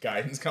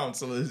 Guidance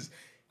counselors,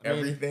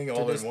 everything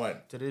all in one.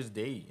 To this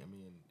day, I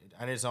mean,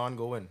 and it's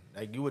ongoing.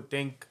 Like, you would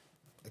think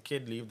a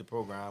kid leave the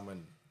program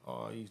and,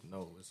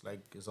 it's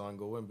like it's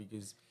ongoing,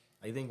 because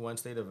I think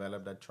once they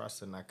develop that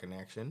trust and that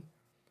connection,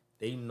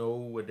 they know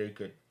what they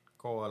could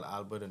call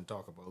Albert and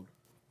talk about,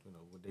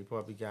 what they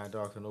probably can't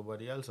talk to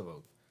nobody else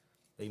about.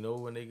 They know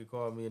when they can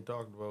call me and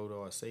talk about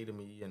or say to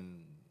me,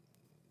 and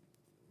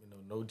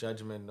no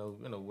judgment, no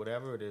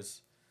whatever it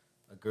is,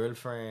 a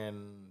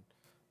girlfriend,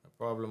 a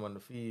problem on the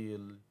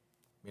field,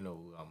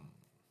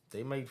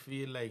 they might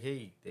feel like,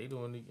 hey, they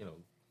don't,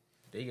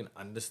 they can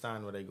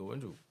understand what I go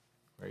into,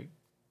 right?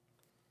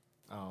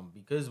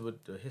 Because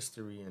with the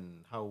history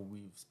and how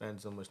we've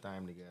spent so much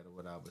time together,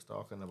 what I was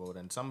talking about,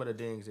 and some of the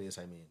things is,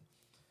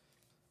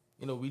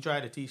 we try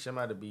to teach them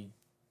how to be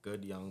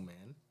good young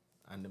men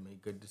and to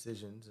make good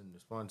decisions and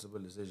responsible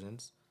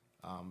decisions.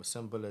 As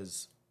simple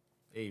as,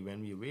 hey,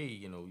 when we away,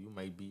 you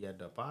might be at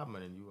the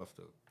apartment and you have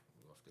to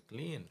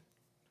clean,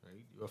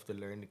 right? You have to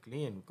learn to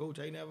clean. Coach,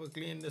 I never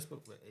cleaned this, but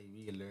hey,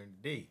 we can learn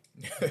today,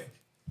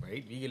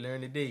 right? We can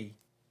learn today.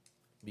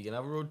 We can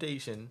have a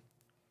rotation.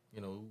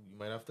 You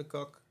might have to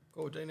cook.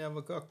 Coach, I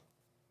never cook.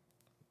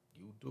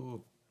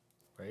 YouTube,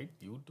 right?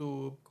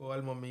 YouTube,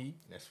 call mommy.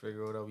 Let's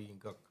figure out how we can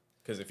cook.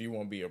 Because if you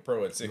won't be a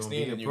pro at 16,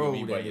 then you you're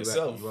going to be by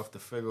yourself. You have to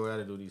figure out how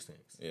to do these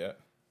things. Yeah.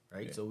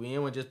 Right? Yeah. So we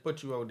ain't want to just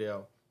put you out there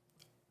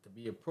to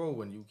be a pro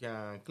when you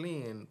can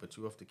clean, but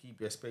you have to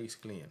keep your space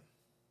clean.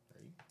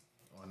 Right?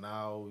 Or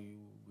now you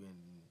in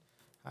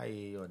high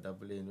A or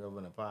double A and you have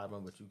an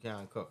apartment, but you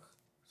can't cook.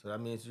 So that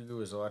means you can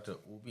resort to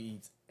Uber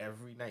Eats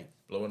every night.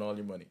 Blowing all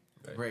your money.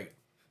 Right.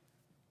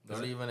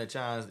 Not even a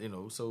chance,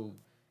 so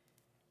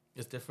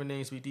it's different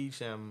things we teach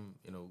them,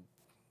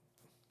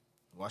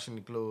 washing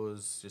the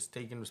clothes, just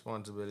taking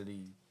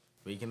responsibility,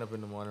 waking up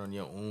in the morning on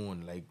your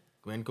own. Like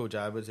when Coach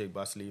Albert say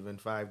bus leaving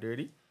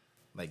 5:30,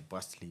 like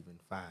bus leaving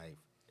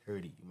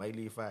 5:30. You might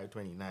leave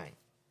 5:29.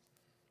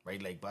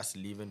 Right? Like bus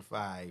leaving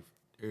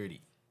 5:30.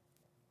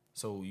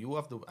 So you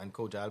have to, and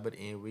Coach Albert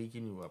ain't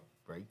waking you up,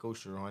 right? Coach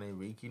Sharon ain't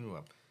waking you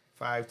up.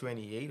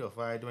 5:28 or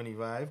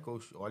 5:25,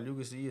 Coach, all you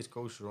can see is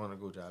Coach Sharon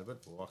and Coach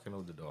Albert walking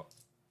out the door.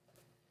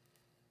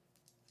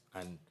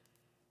 And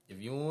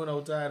if you weren't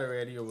outside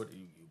already, you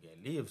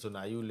can leave. So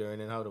now you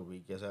learning how to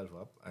wake yourself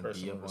up and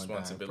Personal be up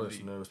responsibility. on time.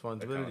 Personal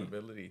responsibility.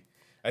 Accountability.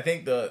 I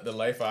think the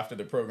life after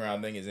the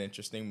program thing is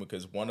interesting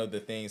because one of the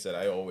things that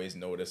I always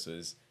notice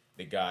is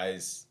the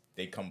guys,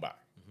 they come back.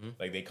 Mm-hmm.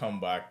 Like they come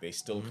back, they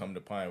still come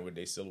to Pinewood,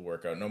 they still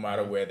work out. No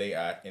matter where they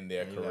at in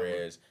their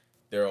careers,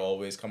 they're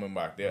always coming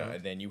back there.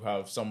 And then you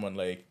have someone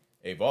like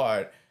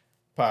Avard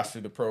passed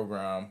through the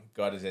program,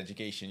 got his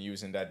education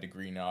using that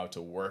degree now to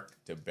work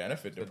to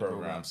benefit the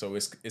program. So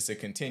it's a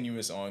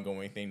continuous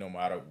ongoing thing no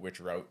matter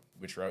which route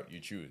you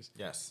choose.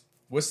 Yes.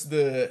 What's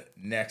the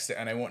next,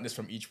 and I want this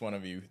from each one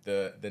of you,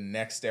 the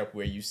next step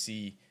where you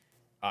see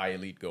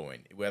iElite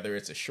going? Whether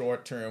it's a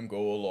short-term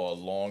goal or a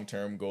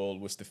long-term goal,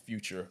 what's the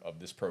future of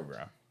this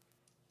program?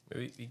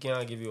 We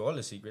can't give you all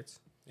the secrets.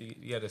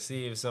 You got to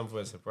save some for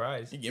a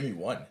surprise. You give me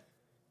one.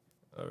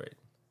 All right.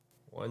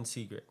 One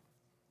secret.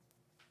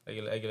 I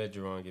can let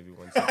Jerron give you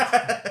one secret.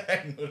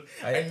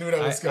 I knew that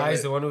was coming. I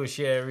was the one who would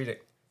share everything.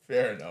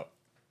 Fair enough.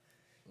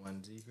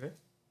 One secret.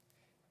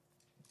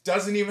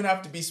 Doesn't even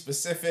have to be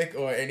specific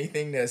or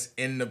anything that's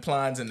in the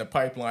plans in the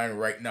pipeline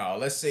right now.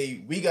 Let's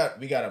say we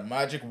got a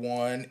magic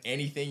wand.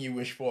 Anything you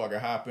wish for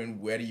could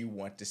happen. Where do you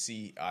want to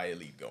see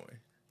iElite going?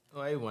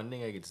 Oh, one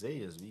thing I could say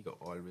is we could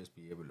always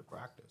be able to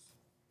practice.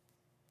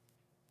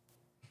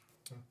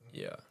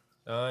 Yeah.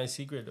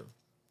 Secret though.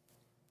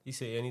 You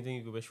say anything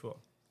you could wish for.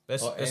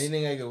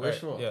 Anything I could wish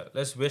for. Yeah.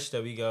 Let's wish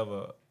that we have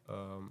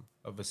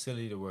a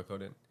facility to work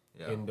out in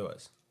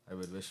indoors. I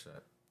would wish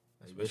that.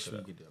 I wish we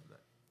could do that.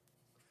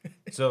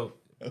 So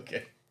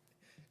okay,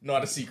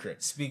 not a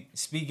secret.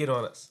 Speak it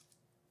on us.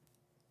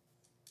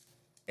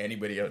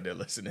 Anybody out there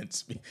listening,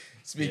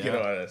 speak it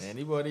on us.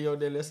 Anybody out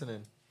there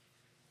listening?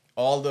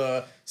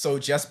 So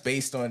just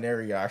based on their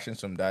reactions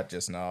from that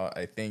just now,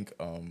 I think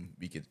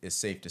it's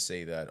safe to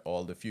say that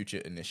all the future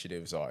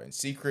initiatives are in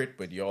secret,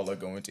 but y'all are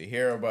going to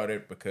hear about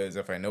it because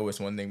if I know it's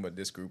one thing about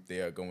this group,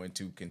 they are going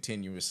to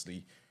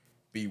continuously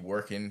be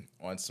working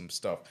on some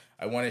stuff.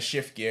 I want to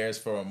shift gears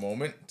for a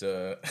moment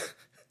to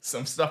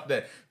some stuff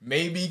that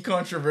may be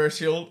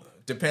controversial,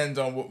 depends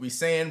on what we're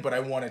saying, but I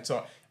want to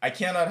talk. I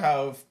cannot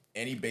have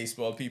any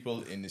baseball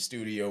people in the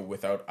studio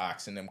without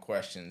asking them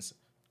questions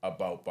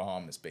about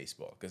Bahamas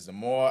baseball, because the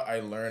more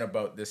I learn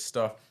about this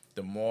stuff,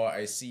 the more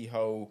I see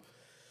how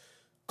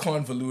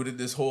convoluted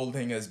this whole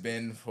thing has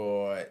been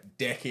for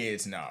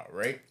decades now,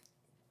 right?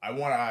 I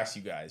want to ask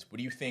you guys, what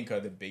do you think are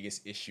the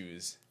biggest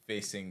issues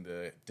facing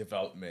the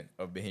development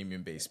of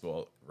Bahamian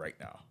baseball right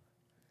now?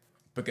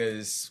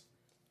 Because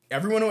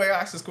everyone who I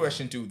ask this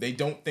question to, they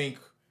don't think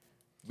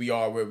we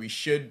are where we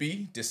should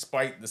be,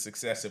 despite the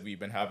success that we've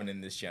been having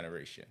in this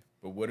generation.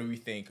 But what do we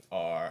think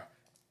are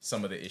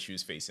some of the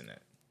issues facing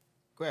it?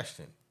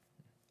 Question.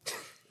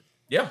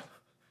 Yeah.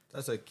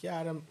 That's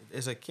academy.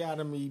 Is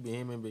academy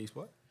Bahamian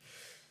baseball?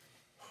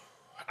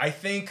 I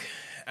think,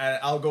 and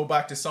I'll go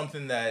back to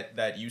something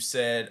that you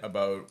said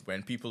about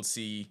when people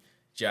see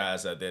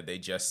Jazz out there, they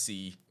just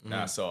see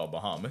Nassau,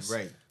 Bahamas.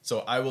 Right.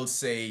 So I will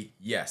say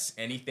yes.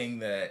 Anything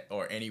that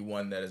or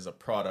anyone that is a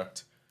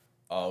product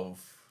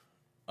of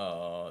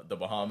the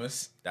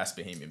Bahamas, that's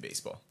Bahamian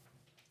baseball.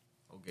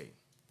 Okay.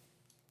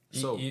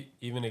 So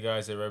even the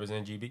guys that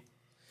represent GB.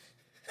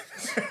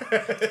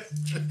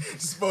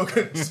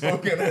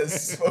 spoken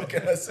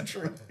as a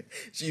true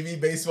GB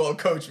baseball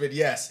coach. But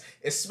yes,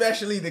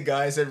 especially the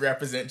guys that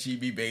represent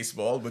GB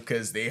baseball,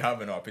 because they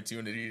have an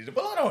opportunity to,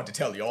 well, I don't want to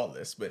tell you all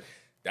this, but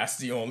that's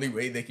the only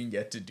way they can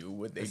get to do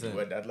what they do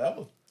at that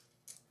level.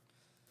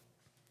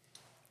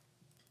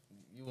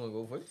 You want to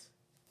go first?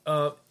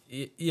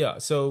 Yeah.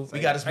 So We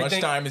got as much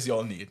time as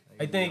y'all need.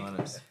 I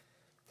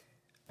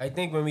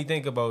think when we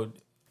think about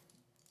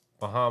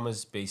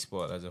Bahamas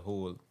baseball as a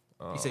whole,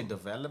 You say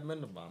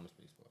development of Bahamas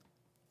baseball?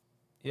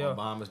 yeah. Or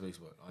Bahamas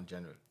baseball in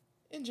general?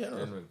 In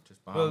general.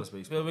 Just Bahamas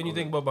baseball. Well, when you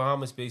think about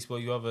Bahamas baseball,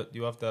 you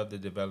have to have the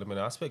development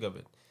aspect of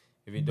it.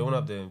 If you don't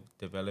have the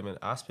development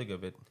aspect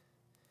of it,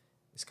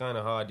 it's kind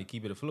of hard to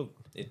keep it afloat.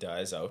 It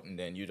dies out, and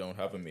then you don't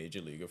have a major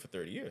leaguer for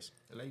 30 years.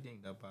 The light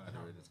ain't that part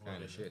of it. It's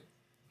kind of shit.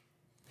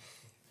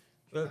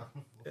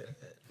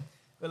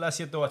 Well, that's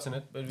your thoughts on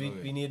it, but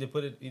we need to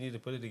put it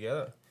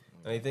together.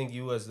 And I think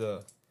you, as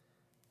the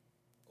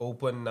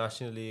Open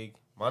National League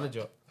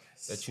manager,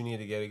 that you need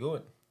to get it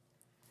going.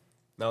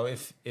 Now,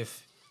 if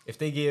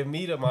they gave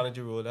me the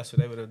manager role, that's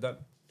what I would have done.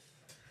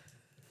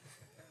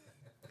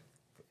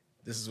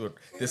 This is what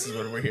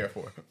we're here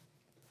for.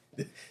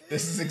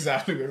 This is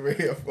exactly what we're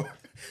here for.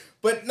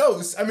 But no,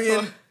 I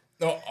mean,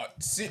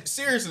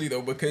 seriously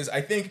though, because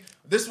I think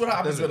this is what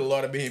happens with a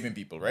lot of behaving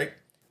people, right?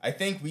 I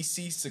think we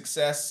see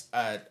success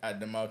at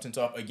the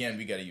mountaintop. Again,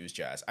 we got to use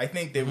Jazz. I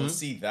think they will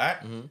see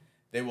that.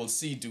 They will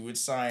see do it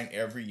sign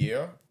every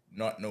year,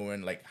 not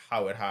knowing like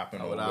how it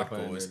happened or what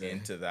goes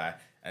into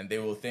that. And they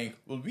will think,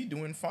 well, we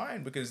doing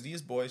fine because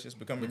these boys just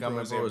becoming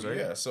pros every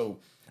year. So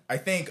I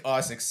think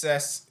our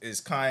success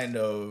is kind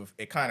of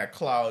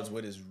clouds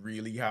what is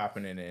really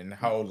happening and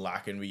how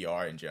lacking we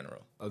are in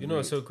general. You know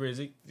what's so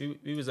crazy?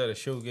 We was at a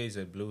showcase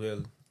at Blue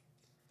Hill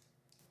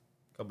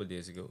a couple of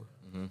days ago.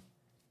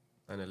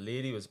 And a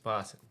lady was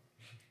passing.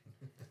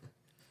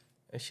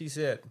 And she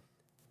said,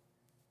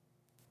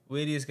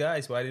 where these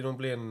guys, why they don't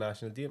play on the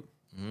national team?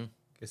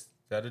 Because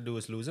that to do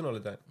is losing all the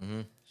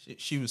time.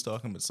 She was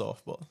talking about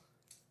softball.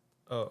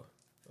 Oh,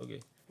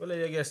 okay. Well,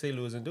 I guess they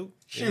losing too.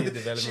 She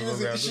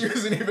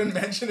wasn't even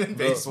mentioning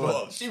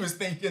baseball. She was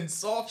thinking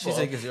softball. She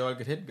said because they all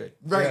get hit good.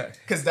 Right,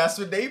 because that's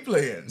what they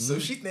playing. So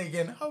she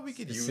thinking how we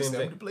could use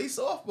them to play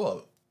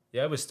softball.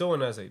 Yeah, I was still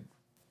and I was like,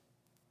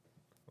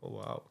 oh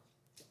wow,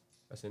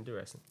 that's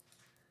interesting.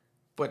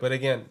 But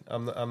again,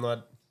 I'm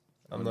not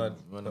the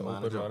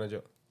open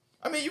manager.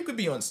 I mean, you could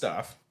be on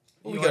staff.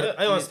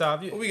 I on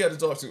staff. We got to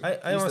talk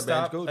to. I on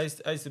staff.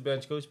 I used the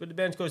bench coach, but the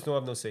bench coach don't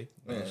have no say.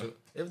 Yeah. So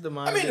if the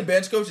manager, I mean, the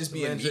bench coach is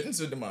being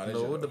meetings with the manager.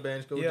 No, the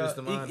bench coach is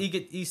the manager.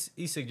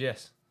 He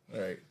suggests.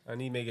 Right.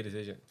 And he make a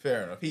decision.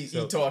 Fair enough. He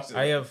talks to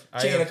them.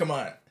 Chain of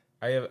command.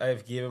 I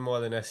have given him all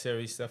the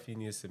necessary stuff he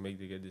needs to make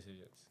the good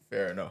decisions.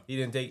 Fair enough. He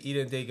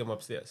didn't take him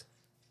upstairs.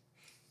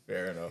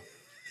 Fair enough.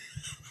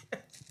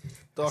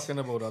 Talking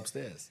about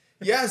upstairs.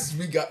 Yes,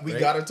 we got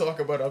to talk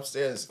about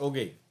upstairs.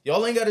 Okay.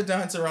 Y'all ain't got to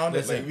dance around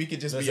it like we could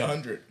just be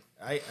 100.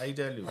 I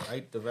tell you,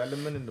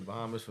 development in the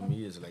Bahamas for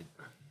me is like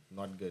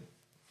not good.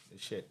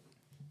 It's shit.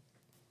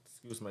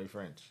 Excuse my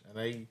French. And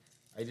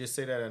I just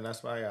say that, and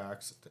that's why I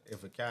asked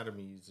if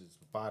academies is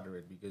part of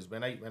it, because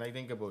when I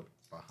think about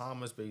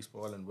Bahamas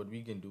baseball and what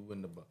we can do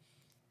in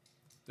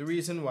the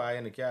reason why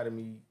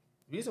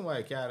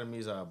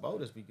academies are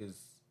about is because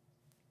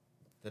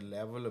the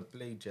level of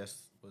play just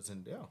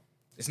wasn't there.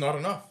 It's not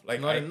enough.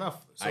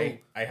 Enough. So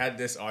I had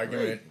this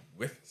argument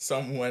with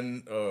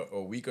someone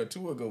a week or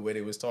two ago where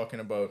they was talking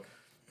about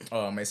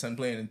my son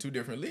playing in 2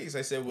 different leagues.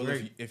 I said, well,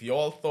 if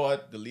y'all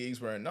thought the leagues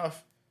were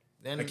enough,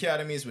 then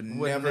academies would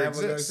never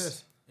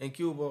exist. In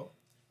Cuba,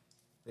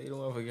 they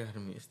don't have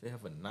academies. They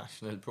have a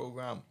national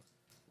program,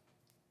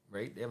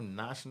 right? They have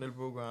national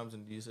programs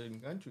in these certain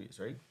countries,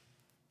 right?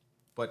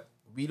 But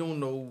we don't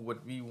know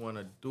what we want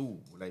to do.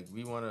 Like,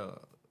 we want to,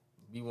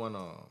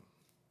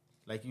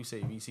 like you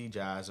say, we see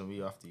Jazz and we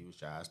have to use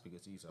Jazz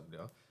because he's up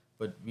there.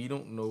 But we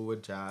don't know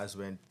what Jazz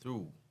went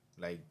through,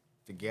 like,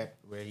 to get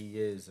where he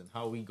is and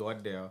how he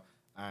got there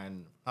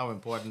and how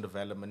important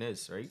development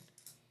is, right?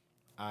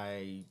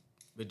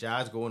 With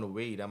Jazz going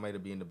away, that might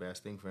have been the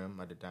best thing for him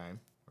at the time,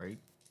 right?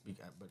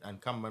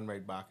 And coming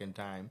right back in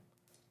time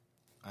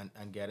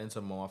and getting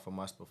some more from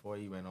us before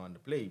he went on to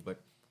play. But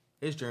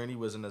his journey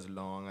wasn't as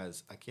long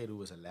as a kid who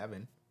was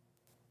 11.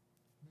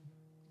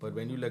 But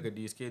when you look at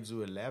these kids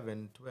who are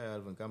 11,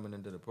 12, and coming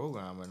into the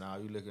program, and now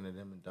you're looking at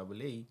them in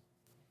AA,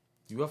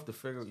 you have to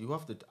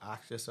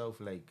ask yourself,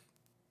 like,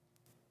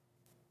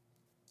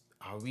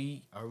 are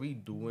we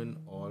doing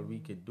all we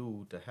could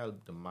do to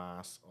help the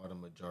mass or the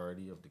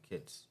majority of the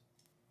kids?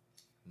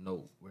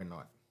 No, we're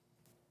not.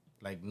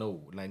 Like,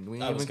 no. Like, we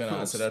ain't I was even going to close.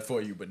 answer that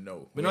for you, but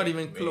no. We're not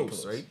even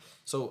close, right?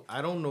 So,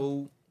 I don't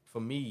know. For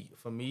me,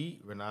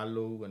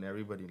 Ronaldo and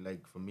everybody,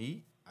 like, for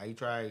me, I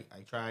try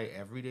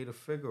every day to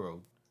figure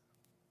out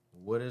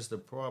what is the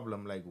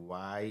problem? Like,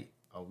 why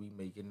are we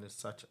making this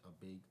such a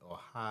big or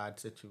hard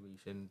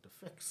situation to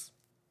fix?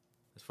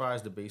 As far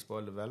as the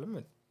baseball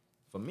development,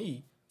 for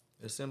me,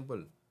 it's simple.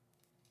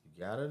 You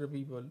gather the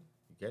people,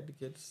 you get the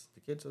kids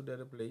out there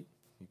to play,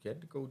 you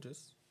get the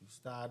coaches, You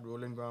start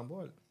rolling ground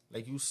ball.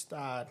 Like you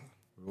start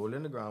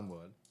rolling the ground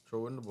ball,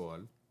 throwing the ball,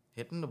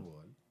 hitting the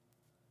ball.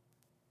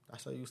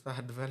 That's how you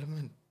start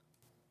development.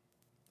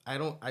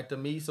 To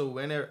me, so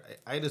whenever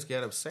I just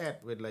get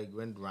upset with like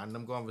when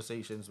random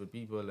conversations with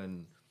people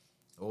and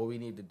we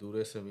need to do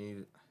this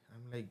and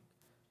I'm like,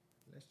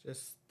 let's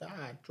just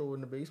start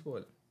throwing the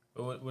baseball.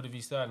 But what if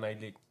you start night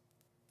league?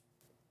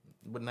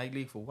 But night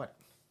league for what?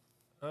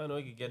 I don't know,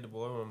 you could get the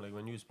ball from like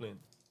when you was playing.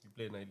 You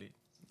played night league.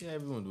 Yeah,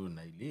 everyone do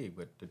night league,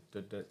 but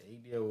the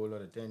 8-year-old or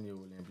the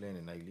 10-year-old ain't playing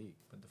in night league.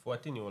 But the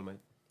 14-year-old might.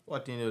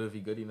 14-year-old, if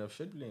he good enough,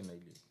 should play in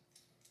night league.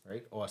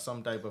 Right? Or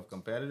some type of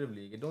competitive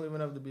league. It don't even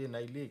have to be a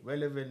night league.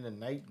 Well, if in the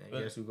night, I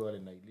guess you call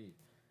it night league.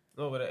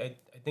 No, but I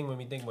think when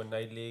we think about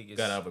night league, it's...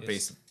 Gotta have a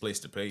place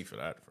to play for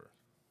that first.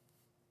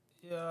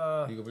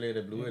 Yeah. You can play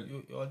the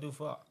blue. You all do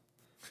far.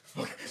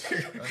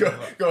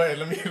 Go ahead.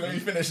 Let me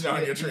finish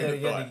down your train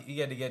of thought. You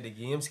got to get the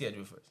game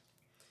schedule first.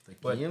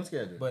 The game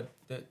schedule. But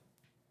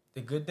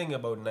the good thing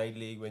about night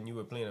league, when you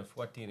were playing at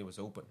 14, it was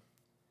open.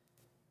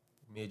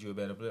 It made you a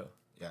better player.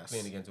 Yes.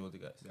 Playing against older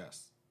guys.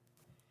 Yes.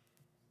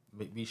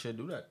 We should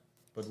do that.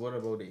 But what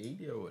about the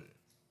 8-year-old?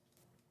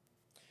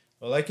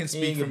 Well, I can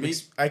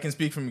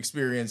speak from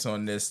experience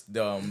on this.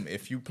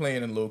 If you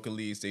playing in local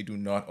leagues, they do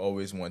not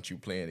always want you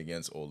playing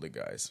against older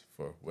guys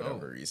for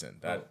whatever reason.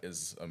 That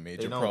is a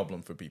major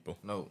problem for people.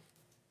 No.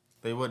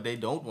 They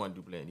don't want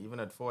you playing.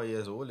 Even at 4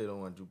 years old, they don't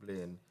want you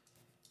playing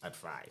at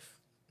 5.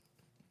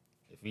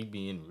 If we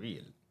being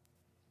real.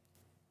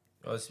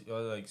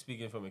 You're like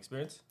speaking from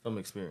experience? From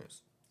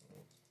experience.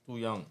 Too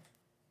young.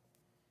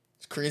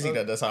 It's crazy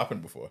that that's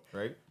happened before.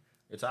 Right?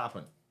 It's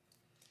happened.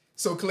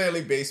 So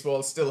clearly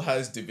baseball still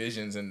has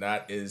divisions, and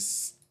that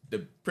is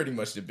pretty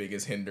much the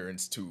biggest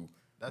hindrance to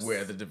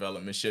where the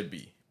development should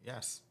be.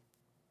 Yes.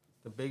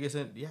 The biggest,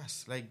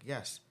 yes.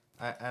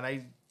 I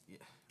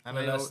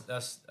know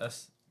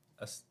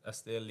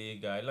that's their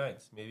league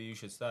guidelines. Maybe you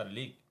should start a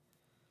league.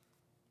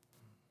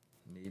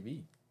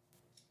 Maybe.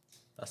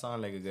 That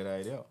sounds like a good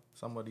idea.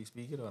 Somebody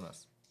speak it on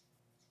us.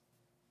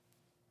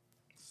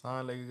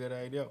 Sound like a good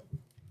idea.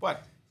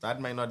 But that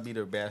might not be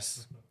the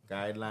best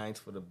guidelines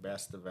for the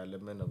best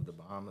development of the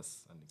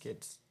Bahamas and the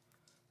kids,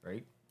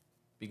 right?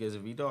 Because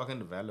if we talking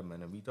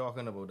development and we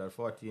talking about that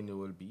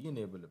 14-year-old being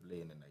able to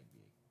play in the night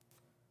league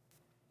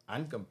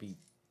and compete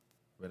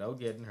without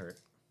getting hurt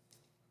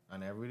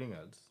and everything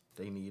else,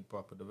 they need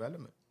proper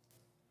development.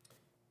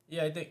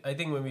 Yeah, I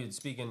think when we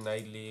speak in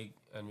night league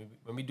and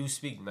when we do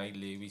speak night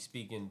league, we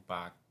speak in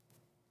back.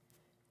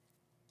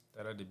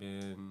 That had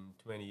been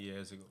 20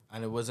 years ago,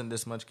 and it wasn't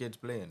this much kids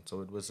playing.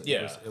 So it wasn't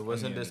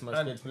this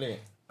much kids playing.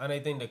 And I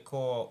think the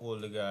core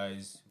older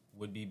guys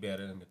would be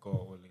better than the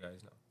core older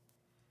guys now.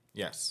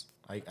 Yes,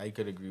 I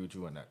could agree with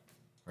you on that,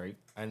 right?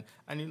 And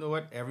you know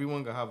what?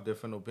 Everyone can have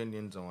different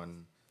opinions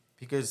on,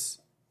 because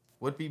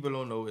what people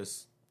don't know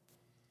is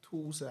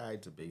two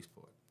sides of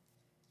baseball.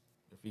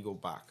 If we go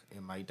back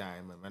in my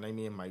time, and when I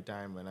mean my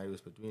time, when I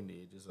was between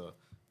the ages of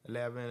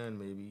 11 and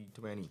maybe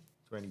 20,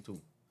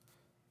 22,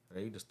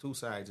 right? There's two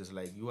sides. It's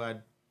like you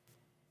had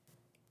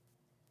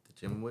the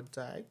Jim Wood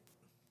side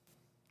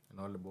and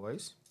all the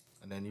boys,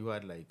 and then you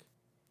had like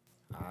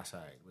our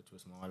side, which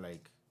was more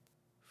like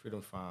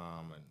Freedom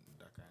Farm and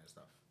that kind of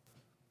stuff.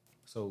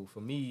 So for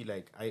me,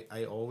 like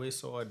I always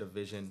saw a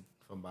division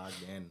from back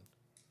then,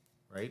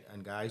 right?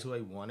 And guys who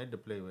I wanted to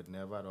play with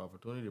never had the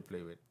opportunity to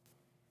play with.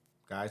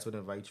 Guys would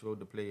invite you out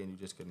to play and you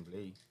just couldn't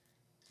play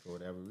for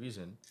whatever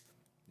reason.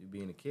 You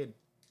being a kid,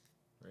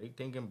 right?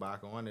 Thinking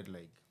back on it,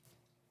 like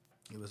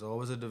it was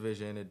always a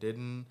division. It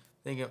didn't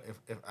think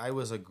if I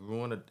was if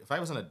I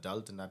was an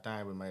adult in that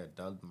time with my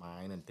adult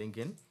mind and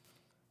thinking,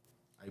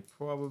 I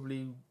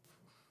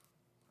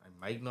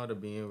might not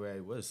have been where I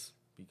was,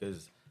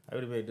 because I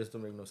would have made this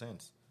don't make no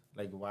sense.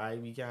 Like why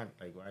we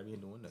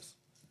doing this?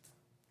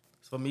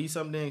 So for me,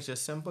 some things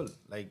just simple.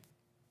 Like,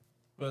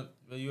 well,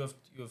 you have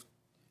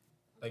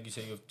like you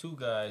say, you have two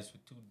guys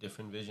with two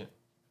different vision.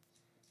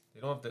 They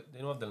don't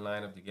have to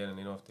line up together and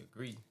they don't have to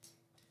agree.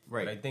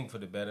 Right. But I think for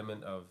the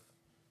betterment of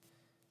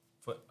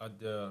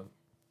the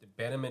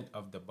betterment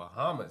of the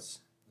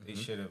Bahamas, they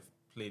should have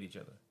played each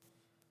other.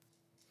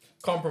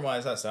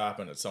 Compromise has to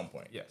happen at some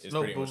point. Yes.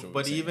 No,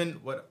 but even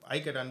what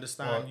I could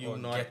understand, or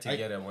not get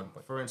together at one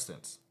point. For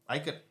instance,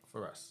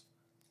 for us,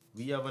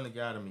 we have an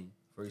academy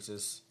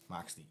versus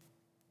Max D.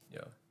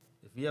 Yeah.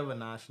 If we have a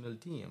national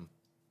team,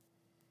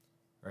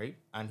 right,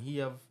 and he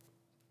have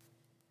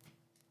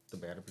the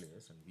better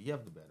players and we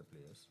have the better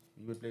players,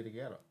 we would play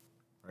together,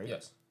 right?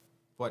 Yes.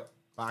 But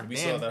back we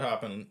then, saw that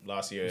happen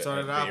last year. We saw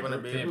that happen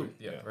at Beirut, Beirut,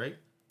 yeah. right?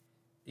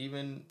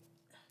 Even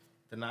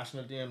the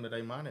national team that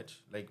I managed,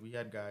 like we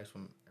had guys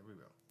from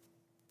everywhere.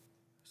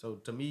 So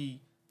to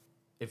me,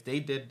 if they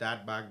did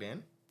that back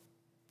then,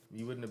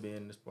 we wouldn't have been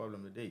in this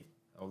problem today,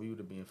 or we would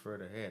have been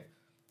further ahead,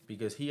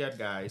 because he had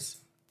guys,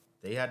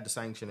 they had the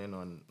sanctioning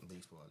on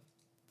baseball.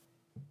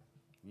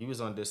 We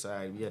was on this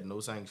side, we had no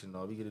sanction.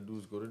 All we could do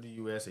is go to the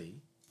USA.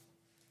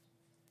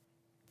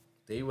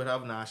 They would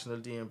have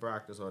national team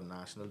practice or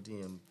national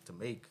team to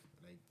make,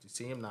 like the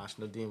same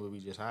national team where we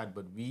just had,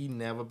 but we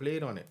never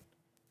played on it.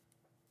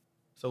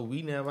 So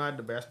we never had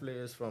the best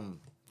players from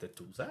the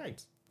two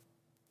sides.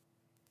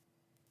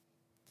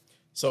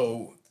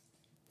 So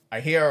I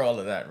hear all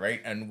of that, right?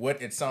 And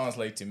what it sounds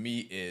like to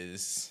me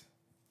is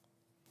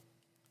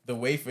the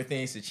way for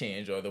things to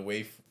change, or the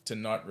way to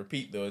not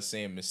repeat those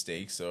same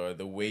mistakes, or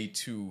the way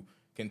to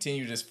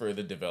continue this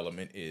further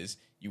development is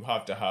you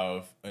have to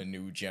have a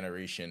new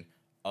generation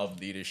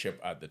of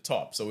leadership at the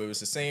top. So it was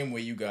the same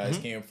way you guys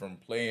came from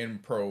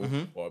playing pro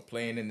or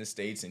playing in the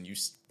States, and you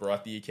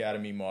brought the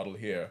academy model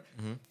here.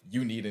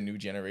 You need a new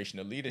generation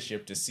of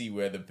leadership to see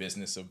where the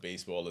business of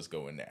baseball is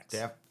going next.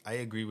 I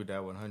agree with that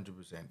 100%.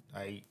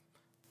 I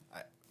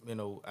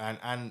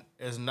and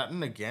there's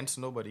nothing against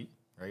nobody,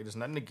 right? There's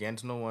nothing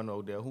against no one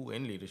out there who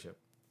in leadership,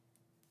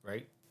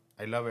 right?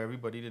 I love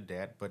everybody to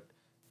death, but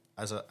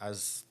as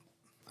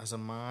a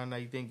man,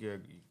 I think you're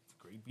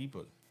great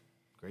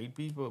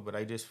people, but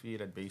I just feel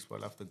that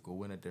baseball have to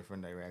go in a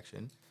different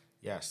direction.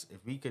 Yes,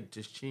 if we could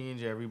just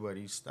change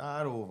everybody,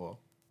 start over,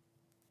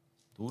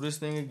 do this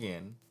thing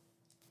again.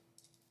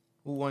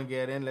 Who want to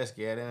get in? Let's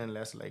get in, and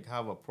let's like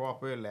have a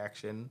proper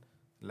election.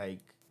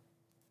 Like,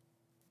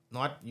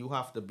 not you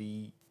have to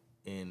be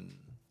in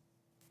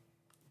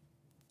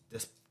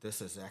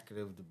this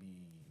executive to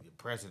be the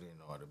president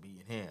or to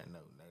be in here. No,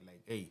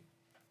 like, hey,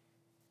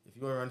 if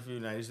you want to run for the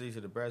United States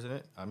or the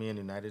president,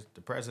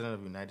 the president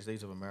of the United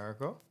States of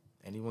America,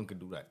 anyone could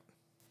do that.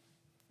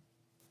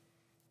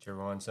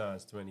 Jerron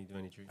Sands,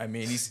 2023. I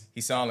mean,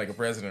 he sound like a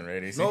president,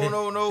 right?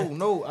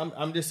 No.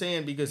 I'm just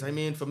saying, because I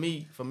mean, for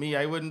me,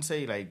 I wouldn't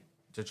say like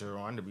to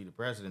Jerron to be the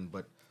president,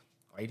 but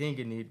I think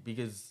it need,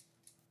 because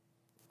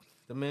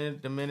the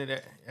minute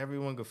that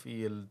everyone could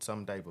feel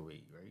some type of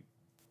way, right,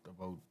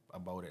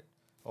 about it.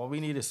 All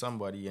we need is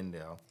somebody in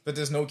there. But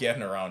there's no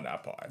getting around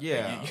that part.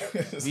 Yeah,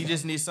 we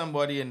just need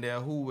somebody in there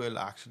who will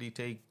actually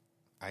take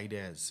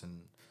ideas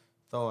and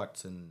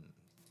thoughts and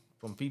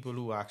from people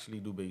who actually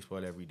do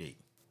baseball every day.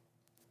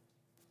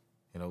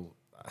 You know,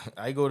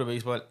 I go to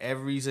baseball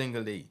every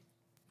single day.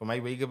 From I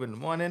wake up in the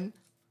morning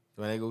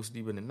to when I go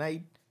sleep in the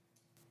night,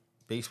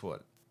 baseball.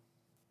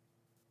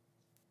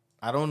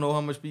 I don't know how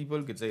much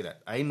people could say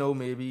that. I know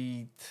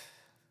maybe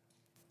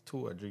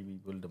 2 or 3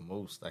 people the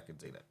most that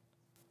could say that.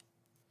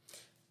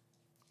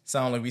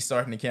 Sound like we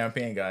starting the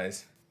campaign,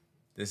 guys.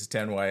 This is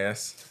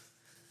 10YS.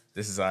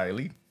 This is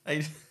iElite.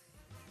 Wait,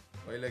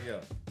 look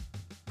out.